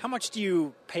 How much do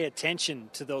you pay attention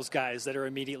to those guys that are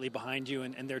immediately behind you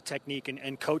and their technique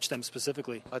and coach them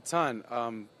specifically? A ton.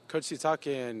 Coach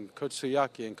Sitake and Coach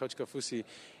Suyaki and Coach Kafusi,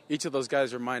 each of those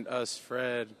guys remind us,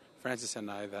 Fred, Francis and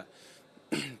I, that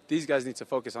these guys need to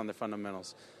focus on their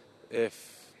fundamentals.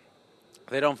 If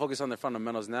they don't focus on their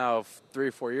fundamentals now, 3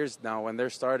 or 4 years now, when they're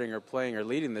starting or playing or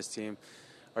leading this team,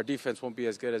 our defense won't be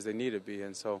as good as they need to be.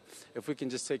 And so if we can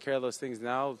just take care of those things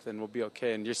now, then we'll be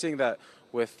okay. And you're seeing that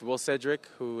with Will Cedric,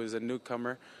 who is a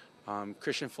newcomer,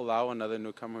 Christian Folau, another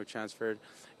newcomer who transferred,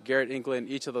 Garrett England.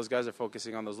 Each of those guys are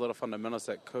focusing on those little fundamentals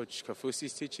that Coach Kafusi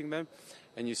is teaching them.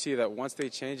 And you see that once they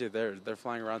change it, they're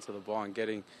flying around to the ball and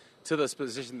getting to this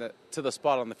position, to the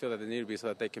spot on the field that they need to be so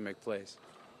that they can make plays.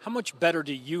 How much better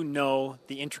do you know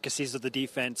the intricacies of the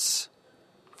defense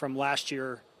from last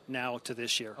year now to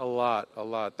this year? A lot.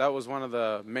 That was one of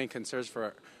the main concerns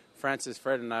for Francis,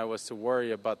 Fred, and I, was to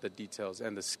worry about the details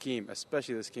and the scheme,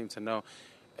 especially the scheme, to know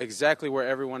exactly where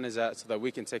everyone is at so that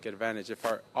we can take advantage. If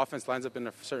our offense lines up in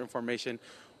a certain formation,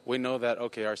 we know that,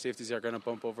 okay, our safeties are going to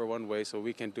bump over one way, so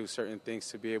we can do certain things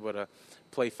to be able to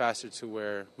play faster to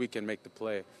where we can make the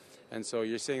play. And so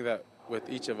you're seeing that with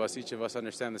each of us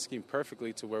understand the scheme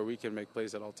perfectly to where we can make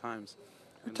plays at all times.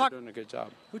 And they're doing a good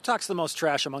job. Who talks the most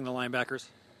trash among the linebackers?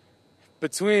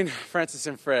 Between Francis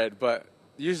and Fred, but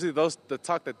usually the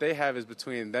talk that they have is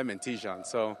between them and Tijon,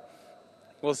 so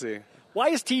we'll see. Why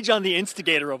is Tijon the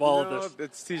instigator of all of this?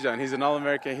 It's Tijon. He's an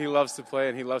All-American. He loves to play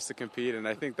and he loves to compete, and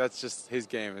I think that's just his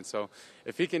game. And so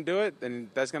if he can do it, then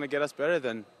that's going to get us better,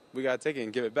 then we got to take it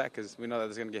and give it back because we know that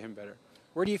it's going to get him better.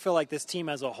 Where do you feel like this team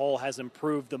as a whole has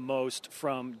improved the most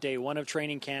from day one of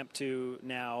training camp to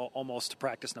now almost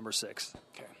practice number 6?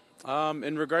 Okay.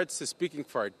 In regards to speaking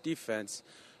for our defense,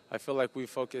 I feel like we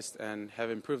focused and have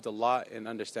improved a lot in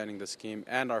understanding the scheme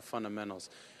and our fundamentals.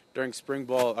 During spring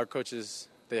ball, our coaches,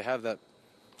 they have a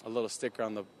little sticker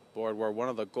on the board where one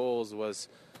of the goals was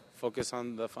focus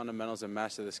on the fundamentals and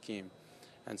master the scheme.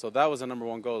 And so that was the number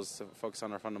one goal, is to focus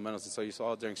on our fundamentals. And so you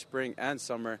saw during spring and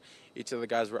summer, each of the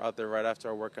guys were out there right after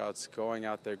our workouts, going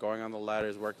out there, going on the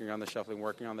ladders, working on the shuffling,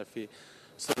 working on their feet,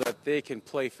 so that they can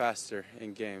play faster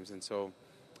in games. And so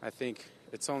I think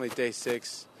it's only day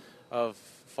 6 of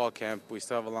fall camp. We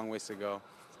still have a long ways to go.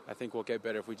 I think we'll get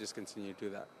better if we just continue to do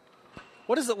that.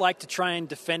 What is it like to try and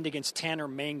defend against Tanner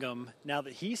Mangum now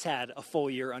that he's had a full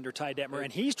year under Ty Detmer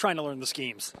and he's trying to learn the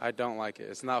schemes? I don't like it.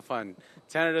 It's not fun.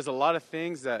 Tanner does a lot of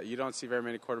things that you don't see very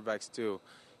many quarterbacks do.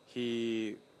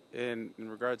 He, in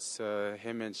regards to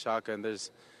him and shotgun,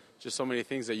 there's just so many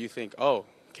things that you think, oh,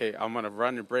 okay, I'm going to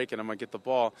run and break and I'm going to get the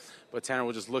ball. But Tanner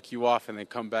will just look you off and then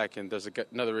come back and there's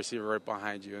another receiver right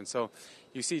behind you. And so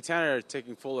you see Tanner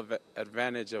taking full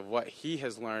advantage of what he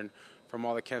has learned from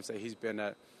all the camps that he's been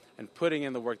at, and putting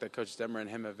in the work that Coach Detmer and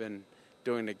him have been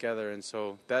doing together. And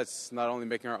so that's not only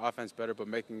making our offense better, but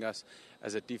making us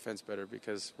as a defense better,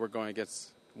 because we're going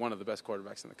against one of the best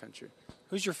quarterbacks in the country.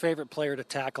 Who's your favorite player to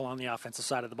tackle on the offensive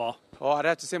side of the ball? Oh, I'd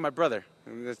have to say my brother.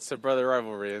 It's a brother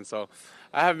rivalry, and so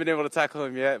I haven't been able to tackle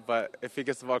him yet, but if he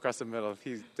gets the ball across the middle,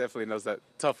 he definitely knows that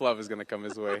tough love is going to come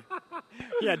his way.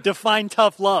 Yeah, define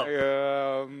tough love.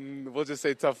 We'll just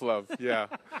say tough love, yeah.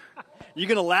 You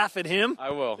going to laugh at him?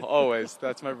 I will, always.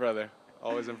 That's my brother,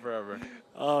 always and forever.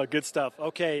 Oh, good stuff.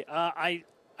 Okay, I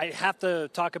have to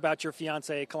talk about your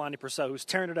fiancée, Kalani Purcell, who's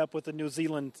tearing it up with the New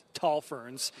Zealand Tall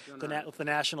Ferns, with the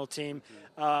national team.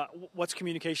 What's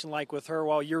communication like with her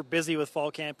while you're busy with fall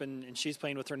camp and she's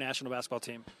playing with her national basketball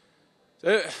team?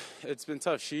 It's been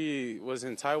tough. She was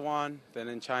in Taiwan, then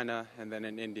in China, and then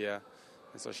in India.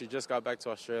 And so she just got back to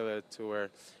Australia, to where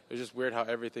it was just weird how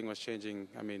everything was changing.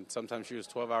 I mean, sometimes she was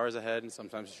 12 hours ahead, and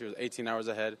sometimes she was 18 hours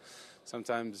ahead.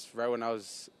 Sometimes right when I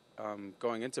was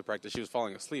going into practice, she was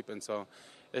falling asleep. And so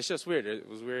it's just weird. It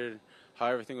was weird how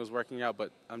everything was working out,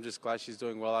 but I'm just glad she's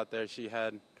doing well out there. She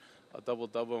had a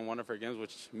double-double in one of her games,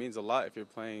 which means a lot if you're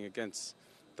playing against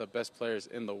the best players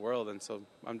in the world. And so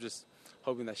I'm just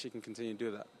hoping that she can continue to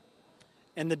do that.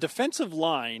 And the defensive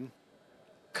line,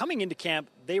 coming into camp,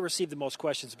 they receive the most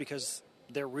questions because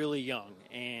they're really young.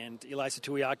 And Ilaisa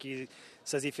Tuiaki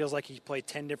says he feels like he played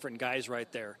 10 different guys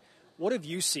right there. What have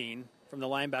you seen from the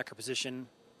linebacker position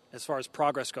as far as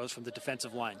progress goes from the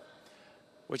defensive line?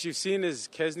 What you've seen is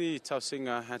Kesni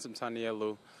Tausinga, Handsome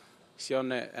Tanielu,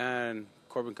 Sione, and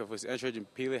Corbin Kafusi and Trajan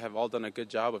Pili have all done a good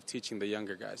job of teaching the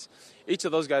younger guys. Each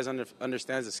of those guys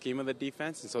understands the scheme of the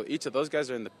defense, and so each of those guys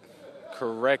are in the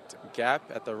correct gap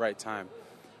at the right time.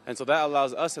 And so that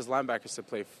allows us as linebackers to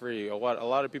play free. What a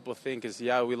lot of people think is,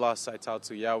 yeah, we lost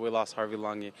Saitautu, yeah, we lost Harvey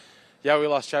Langi, yeah, we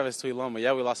lost Travis Tuiloma,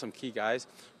 yeah, we lost some key guys.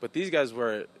 But these guys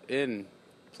were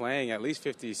playing at least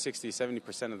 50, 60,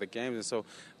 70% of the games. And so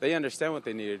they understand what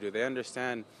they need to do. They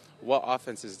understand what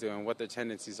offense is doing, what their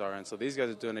tendencies are. And so these guys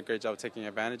are doing a great job of taking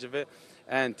advantage of it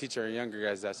and teaching our younger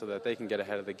guys that so that they can get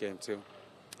ahead of the game too.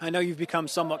 I know you've become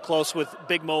somewhat close with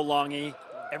Big Mo Langi.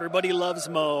 Everybody loves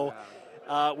Mo.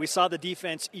 We saw the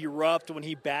defense erupt when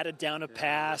he batted down a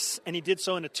pass, and he did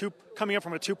so coming up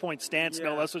from a 2-point stance,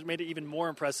 no less, which made it even more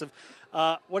impressive.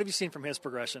 What have you seen from his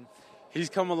progression? He's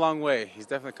come a long way. He's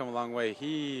definitely come a long way.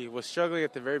 He was struggling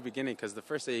at the very beginning because the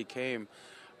first day he came,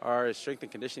 our strength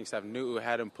and conditioning staff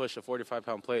had him push a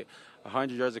 45-pound plate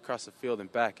 100 yards across the field and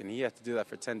back, and he had to do that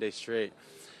for 10 days straight.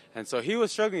 And so he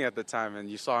was struggling at the time, and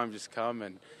you saw him just come,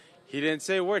 and he didn't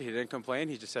say a word. He didn't complain.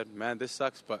 He just said, man, this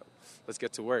sucks, but let's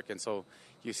get to work. And so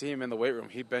you see him in the weight room.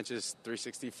 He benches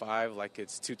 365 like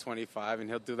it's 225, and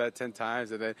he'll do that 10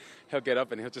 times, and then he'll get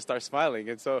up and he'll just start smiling.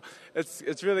 And so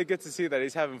it's really good to see that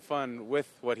he's having fun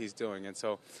with what he's doing. And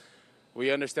so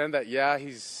we understand that,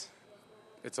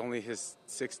 it's only his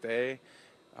 6th day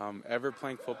ever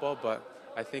playing football,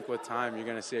 but I think with time you're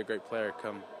going to see a great player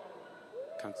come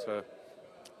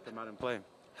out and play.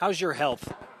 How's your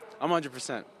health? I'm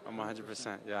 100%. I'm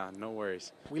 100%. Yeah, no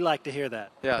worries. We like to hear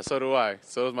that. Yeah, so do I.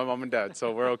 So does my mom and dad,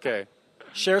 so we're okay.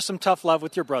 Share some tough love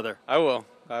with your brother. I will.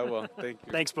 Thank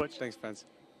you. Thanks, Butch. Thanks, Spence.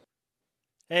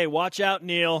 Hey, watch out,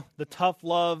 Neil. The tough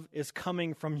love is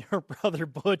coming from your brother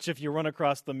Butch if you run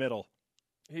across the middle.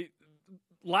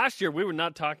 Last year, we were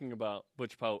not talking about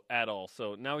Butch Poe at all,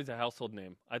 so now he's a household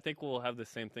name. I think we'll have the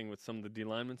same thing with some of the D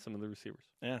linemen, some of the receivers.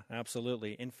 Yeah,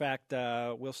 absolutely. In fact,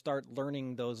 we'll start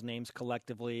learning those names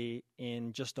collectively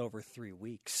in just over 3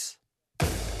 weeks.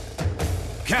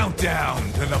 Countdown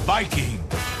to the Viking.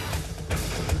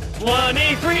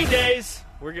 23 days.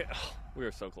 We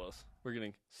are so close. We're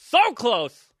getting so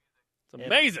close. It's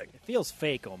amazing. It feels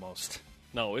fake almost.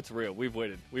 No, it's real. We've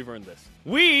waited. We've earned this.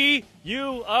 We,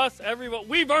 you, us, everyone,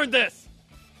 we've earned this.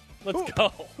 Let's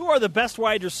go. Who are the best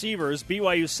wide receivers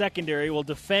BYU secondary will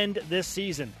defend this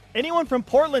season? Anyone from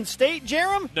Portland State,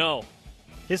 Jerem? No.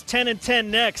 His 10 and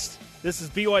 10 next. This is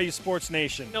BYU Sports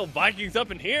Nation. No Vikings up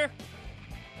in here.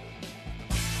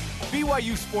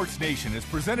 BYU Sports Nation is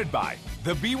presented by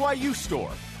The BYU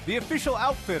Store, the official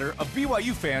outfitter of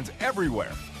BYU fans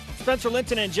everywhere. Spencer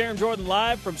Linton and Jerem Jordan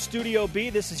live from Studio B.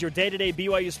 This is your day-to-day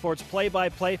BYU Sports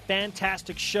play-by-play.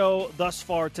 Fantastic show thus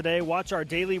far today. Watch our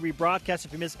daily rebroadcast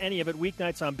if you miss any of it.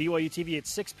 Weeknights on BYU TV at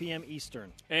 6 p.m.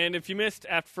 Eastern. And if you missed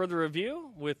After Further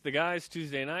Review with the guys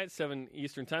Tuesday night, 7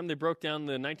 Eastern time, they broke down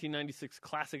the 1996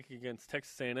 Classic against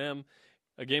Texas A&M,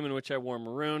 a game in which I wore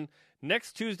maroon.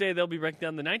 Next Tuesday, they'll be breaking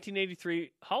down the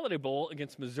 1983 Holiday Bowl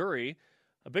against Missouri.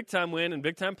 A big-time win and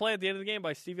big-time play at the end of the game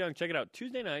by Steve Young. Check it out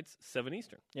Tuesday nights, 7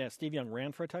 Eastern. Yeah, Steve Young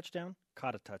ran for a touchdown,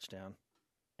 caught a touchdown,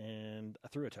 and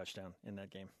threw a touchdown in that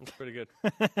game. That's pretty good.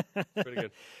 Pretty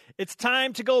good. It's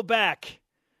time to go back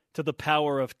to the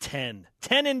power of 10.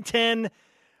 10 and 10,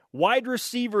 wide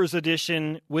receivers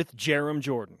edition with Jerem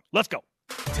Jordan. Let's go.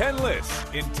 10 lists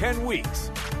in 10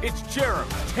 weeks. It's Jerem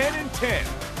 10 and 10.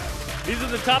 These are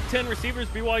the top 10 receivers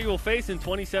BYU will face in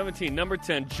 2017. Number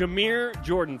 10, Jameer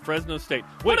Jordan, Fresno State.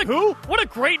 Who? What a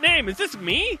great name. Is this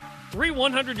me? 3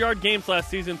 100-yard games last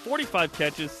season, 45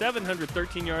 catches,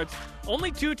 713 yards,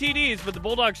 only 2 TDs, but the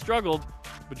Bulldogs struggled.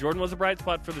 But Jordan was a bright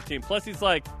spot for the team. Plus, he's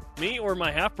like me or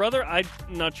my half-brother. I'm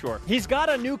not sure. He's got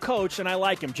a new coach, and I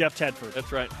like him, Jeff Tedford.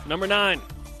 That's right. Number 9,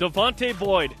 Devontae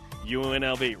Boyd,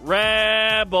 UNLV.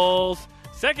 Rebels.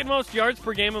 Second most yards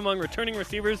per game among returning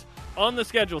receivers on the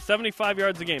schedule, 75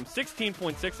 yards a game,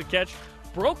 16.6 a catch.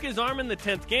 Broke his arm in the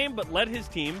 10th game, but led his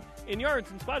team in yards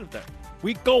in spite of that.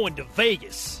 We going to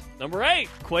Vegas. Number 8,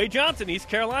 Quay Johnson, East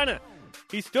Carolina.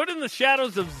 He stood in the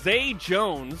shadows of Zay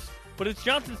Jones, but it's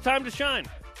Johnson's time to shine.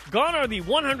 Gone are the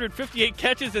 158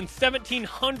 catches and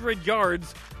 1,700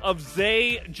 yards of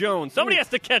Zay Jones. Somebody has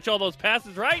to catch all those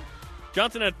passes, right?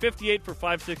 Johnson had 58 for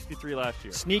 563 last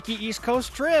year. Sneaky East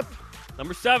Coast trip.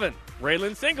 Number 7,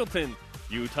 Raylan Singleton,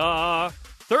 Utah.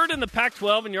 Third in the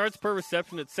Pac-12 in yards per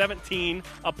reception at 17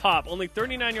 a pop. Only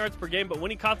 39 yards per game, but when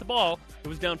he caught the ball, it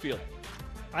was downfield.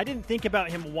 I didn't think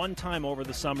about him one time over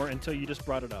the summer until you just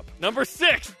brought it up. Number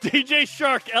 6, DJ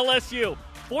Shark, LSU.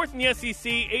 Fourth in the SEC,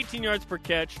 18 yards per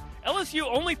catch. LSU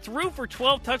only threw for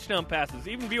 12 touchdown passes.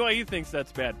 Even BYU thinks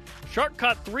that's bad. Shark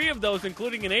caught 3 of those,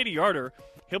 including an 80-yarder.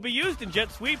 He'll be used in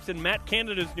jet sweeps in Matt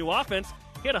Canada's new offense.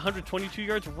 He had 122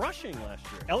 yards rushing last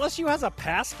year. LSU has a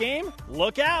pass game?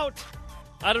 Look out.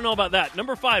 I don't know about that.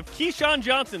 Number 5, Keyshawn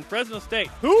Johnson, Fresno State.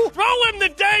 Who? Throw him the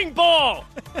dang ball!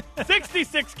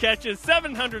 66 catches,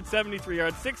 773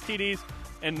 yards, 6 TDs,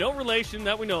 and no relation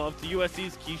that we know of to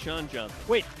USC's Keyshawn Johnson.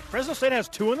 Wait, Fresno State has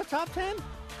 2 in the top 10?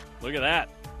 Look at that.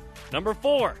 Number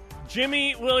 4,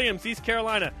 Jimmy Williams, East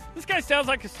Carolina. This guy sounds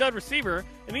like a stud receiver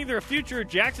and either a future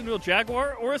Jacksonville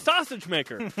Jaguar or a sausage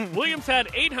maker. Williams had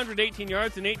 818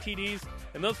 yards and 8 TDs,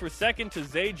 and those were second to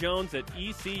Zay Jones at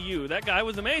ECU. That guy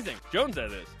was amazing. Jones,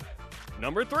 that is.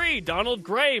 Number 3, Donald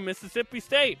Gray, Mississippi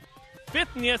State.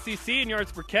 5th in the SEC in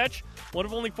yards per catch. One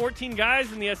of only 14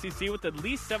 guys in the SEC with at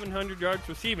least 700 yards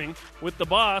receiving. With the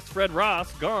boss, Fred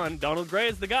Ross, gone, Donald Gray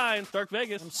is the guy in Stark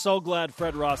Vegas. I'm so glad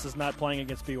Fred Ross is not playing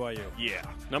against BYU. Yeah.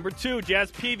 Number 2,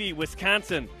 Jazz Peavy,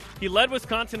 Wisconsin. He led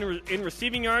Wisconsin in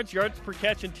receiving yards, yards per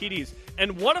catch, and TDs.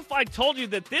 And what if I told you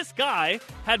that this guy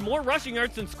had more rushing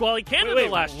yards than Squally Canada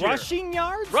last year? Rushing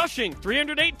yards? Rushing,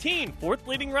 318, 4th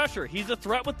leading rusher. He's a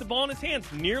threat with the ball in his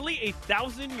hands. Nearly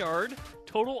 1,000-yard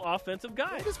total offensive guy.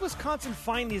 Where does Wisconsin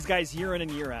find these guys year in and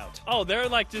year out? Oh, they're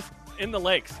like just in the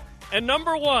lakes. And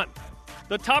number 1,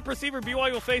 the top receiver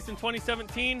BYU will face in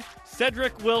 2017,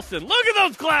 Cedric Wilson. Look at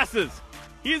those glasses!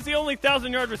 He is the only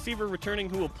 1,000-yard receiver returning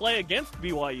who will play against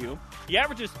BYU. He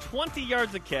averages 20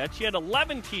 yards a catch. He had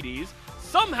 11 TDs.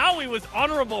 Somehow he was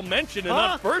honorable mention in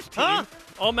that first team.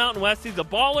 All Mountain West. He's a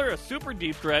baller, a super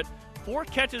deep threat. 4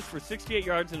 catches for 68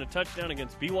 yards and a touchdown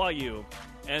against BYU.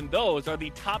 And those are the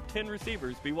top 10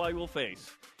 receivers BYU will face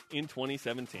in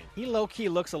 2017. He low-key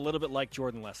looks a little bit like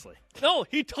Jordan Leslie. No,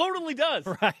 he totally does.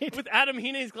 Right? With Adam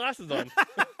Heaney's glasses on.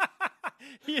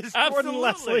 He is Absolutely. Jordan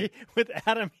Leslie with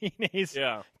Adam Heaney's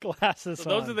glasses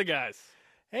so on. those are the guys.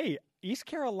 Hey, East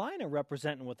Carolina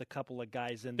representing with a couple of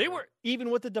guys in They there. were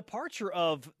even with the departure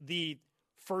of the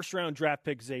first-round draft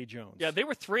pick Zay Jones. Yeah, they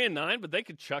were 3-9, but they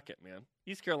could chuck it, man.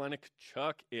 East Carolina could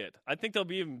chuck it. I think they'll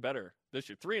be even better this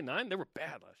year. 3-9, they were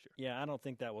bad last year. Yeah, I don't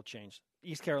think that will change.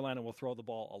 East Carolina will throw the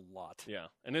ball a lot. Yeah,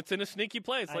 and it's in a sneaky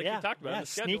place, like yeah, you talked about. Yeah, in the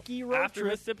schedule. sneaky road after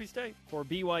trip Mississippi State for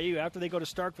BYU. After they go to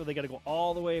Starkville, they got to go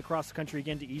all the way across the country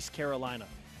again to East Carolina.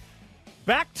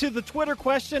 Back to the Twitter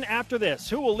question after this.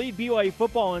 Who will lead BYU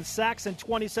football in sacks in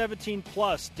 2017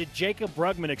 plus? Did Jacob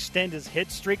Brugman extend his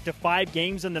hit streak to 5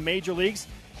 games in the major leagues?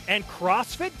 And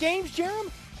CrossFit games,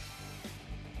 Jerem?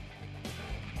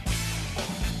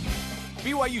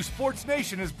 BYU Sports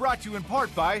Nation is brought to you in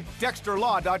part by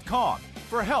DexterLaw.com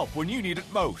for help when you need it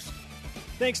most.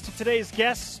 Thanks to today's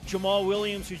guests, Jamal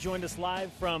Williams, who joined us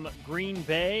live from Green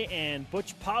Bay, and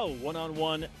Butch Powell,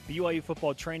 one-on-one BYU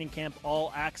football training camp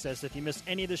all access. If you missed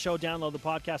any of the show, download the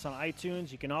podcast on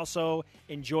iTunes. You can also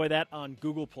enjoy that on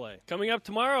Google Play. Coming up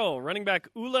tomorrow, running back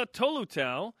Ula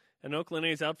Tolutau and Oakland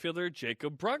A's outfielder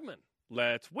Jacob Brugman.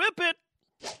 Let's whip it!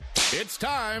 It's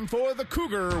time for the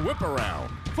Cougar Whip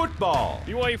Around. Football.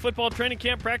 BYU football training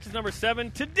camp practice number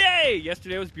 7 today.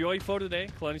 Yesterday was BYU Photo Day.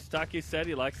 Kalani Sitake said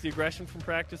he likes the aggression from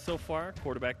practice so far.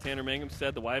 Quarterback Tanner Mangum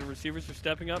said the wide receivers are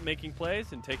stepping up, making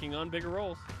plays, and taking on bigger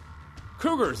roles.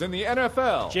 Cougars in the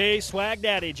NFL. Jay Swag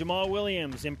Daddy, Jamal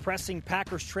Williams, impressing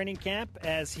Packers training camp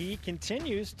as he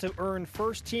continues to earn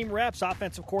first-team reps.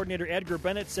 Offensive coordinator Edgar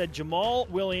Bennett said Jamal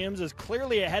Williams is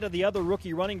clearly ahead of the other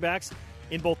rookie running backs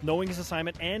in both knowing his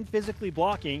assignment and physically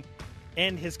blocking,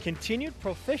 and his continued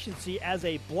proficiency as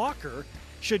a blocker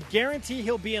should guarantee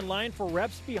he'll be in line for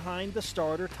reps behind the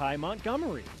starter Ty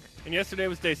Montgomery. And yesterday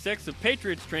was day 6 of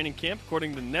Patriots training camp.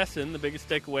 According to Nesson, the biggest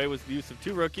takeaway was the use of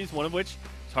 2 rookies, one of which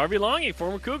is Harvey Longy,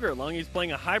 former Cougar. Longy's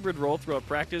playing a hybrid role throughout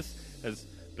practice as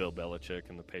Bill Belichick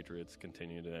and the Patriots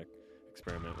continue to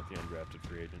experiment with the undrafted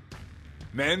free agent.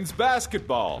 Men's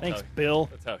basketball. Thanks, Bill.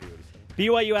 That's how he would have said.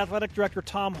 BYU Athletic Director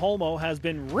Tom Holmoe has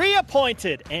been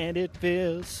reappointed, and it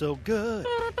feels so good,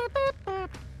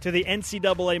 to the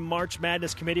NCAA March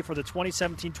Madness Committee for the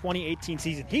 2017-2018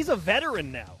 season. He's a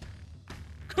veteran now.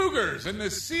 Cougars in the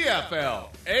CFL,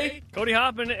 eh? Cody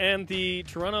Hoffman and the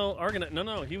Toronto Argonauts.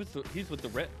 No, he's with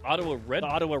the Ottawa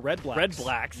Red Blacks. Red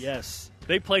Blacks. Yes.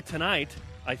 They play tonight,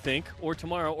 I think, or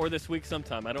tomorrow, or this week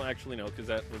sometime. I don't actually know because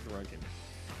that was the wrong game.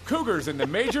 Cougars in the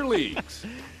major leagues.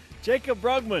 Jacob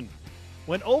Brugman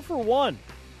went 0 for 1,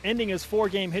 ending his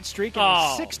 4-game hit streak and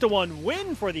a 6-1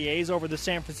 win for the A's over the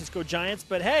San Francisco Giants.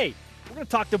 But hey, we're going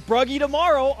to talk to Bruggy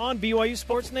tomorrow on BYU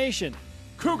Sports Nation.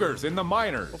 Cougars in the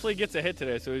minors. Hopefully he gets a hit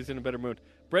today so he's in a better mood.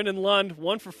 Brendan Lund,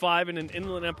 1 for 5 in an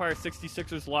Inland Empire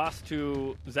 66ers loss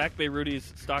to Zach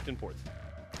Bayrudi's Stockton Ports.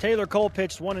 Taylor Cole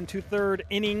pitched 1 2/3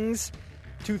 innings.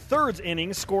 2/3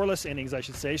 innings, scoreless innings, I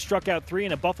should say. Struck out 3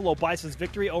 in a Buffalo Bison's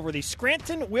victory over the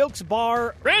Scranton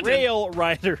Wilkes-Barre Rail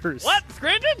Riders. What?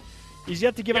 Scranton? He's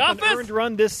yet to give up an earned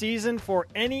run this season for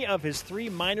any of his 3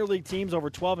 minor league teams over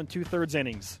 12 2/3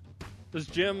 innings. Does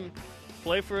Jim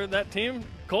play for that team?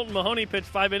 Colton Mahoney pitched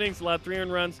 5 innings, allowed 3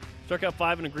 earned runs, struck out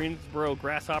 5 in a Greensboro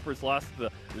Grasshoppers loss to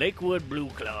the Lakewood Blue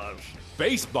Claws.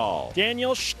 Baseball.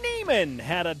 Daniel Schneemann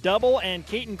had a double, and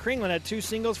Caton Kringland had 2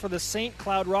 singles for the St.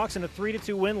 Cloud Rocks in a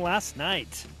 3-2 win last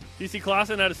night. DC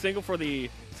Clausen had a single for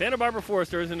the Santa Barbara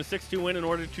Foresters in a 6-2 win in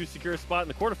order to secure a spot in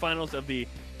the quarterfinals of the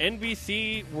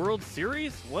NBC World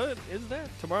Series. What is that?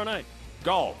 Tomorrow night.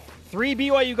 Golf. 3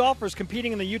 BYU golfers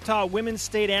competing in the Utah Women's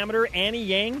State Amateur. Annie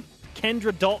Yang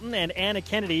Kendra Dalton and Anna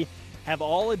Kennedy have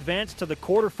all advanced to the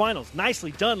quarterfinals.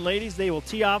 Nicely done, ladies. They will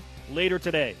tee off later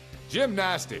today.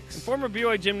 Gymnastics. And former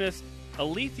BYU gymnast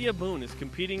Alethea Boone is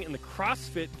competing in the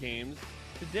CrossFit Games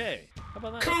today. How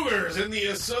about that? Cougars in the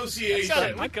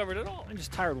association. I covered it all. I'm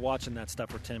just tired watching that stuff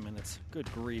for 10 minutes.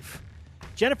 Good grief.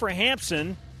 Jennifer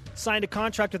Hampson signed a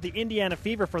contract with the Indiana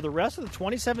Fever for the rest of the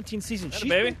 2017 season. She's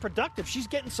been productive. She's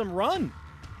getting some run.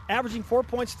 Averaging 4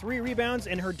 points, 3 rebounds.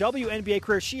 In her WNBA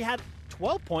career, she had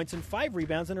 12 points and 5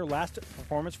 rebounds in her last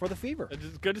performance for the Fever.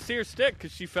 It's good to see her stick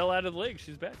because she fell out of the league.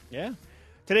 She's back. Yeah.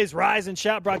 Today's Rise and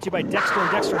Shout brought to you by Dexter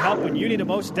and Dexter Help. When you need it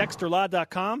most,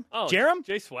 DexterLaw.com. Oh, Jerem?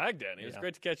 Jay Swagdaddy. It was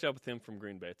great to catch up with him from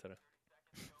Green Bay today.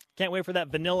 Can't wait for that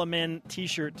Vanilla Men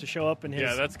T-shirt to show up in his...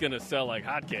 Yeah, that's going to sell like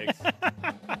hotcakes.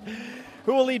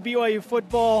 Who will lead BYU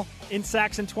football in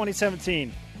sacks in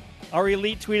 2017? Our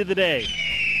elite tweet of the day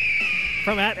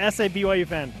from @SABYU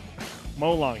fan,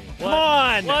 Mo Longy. Come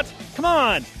on! What? Come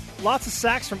on! Lots of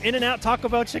sacks from In-N-Out, Taco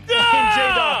Bell, Chick-fil-A, and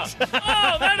Ah! J-Dogs.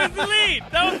 Oh, that is elite!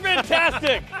 That was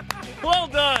fantastic! Well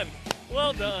done.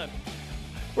 Well done.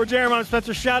 We're Jeremy. I'm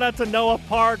Spencer. Shout out to Noah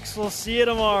Parks. We'll see you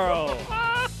tomorrow.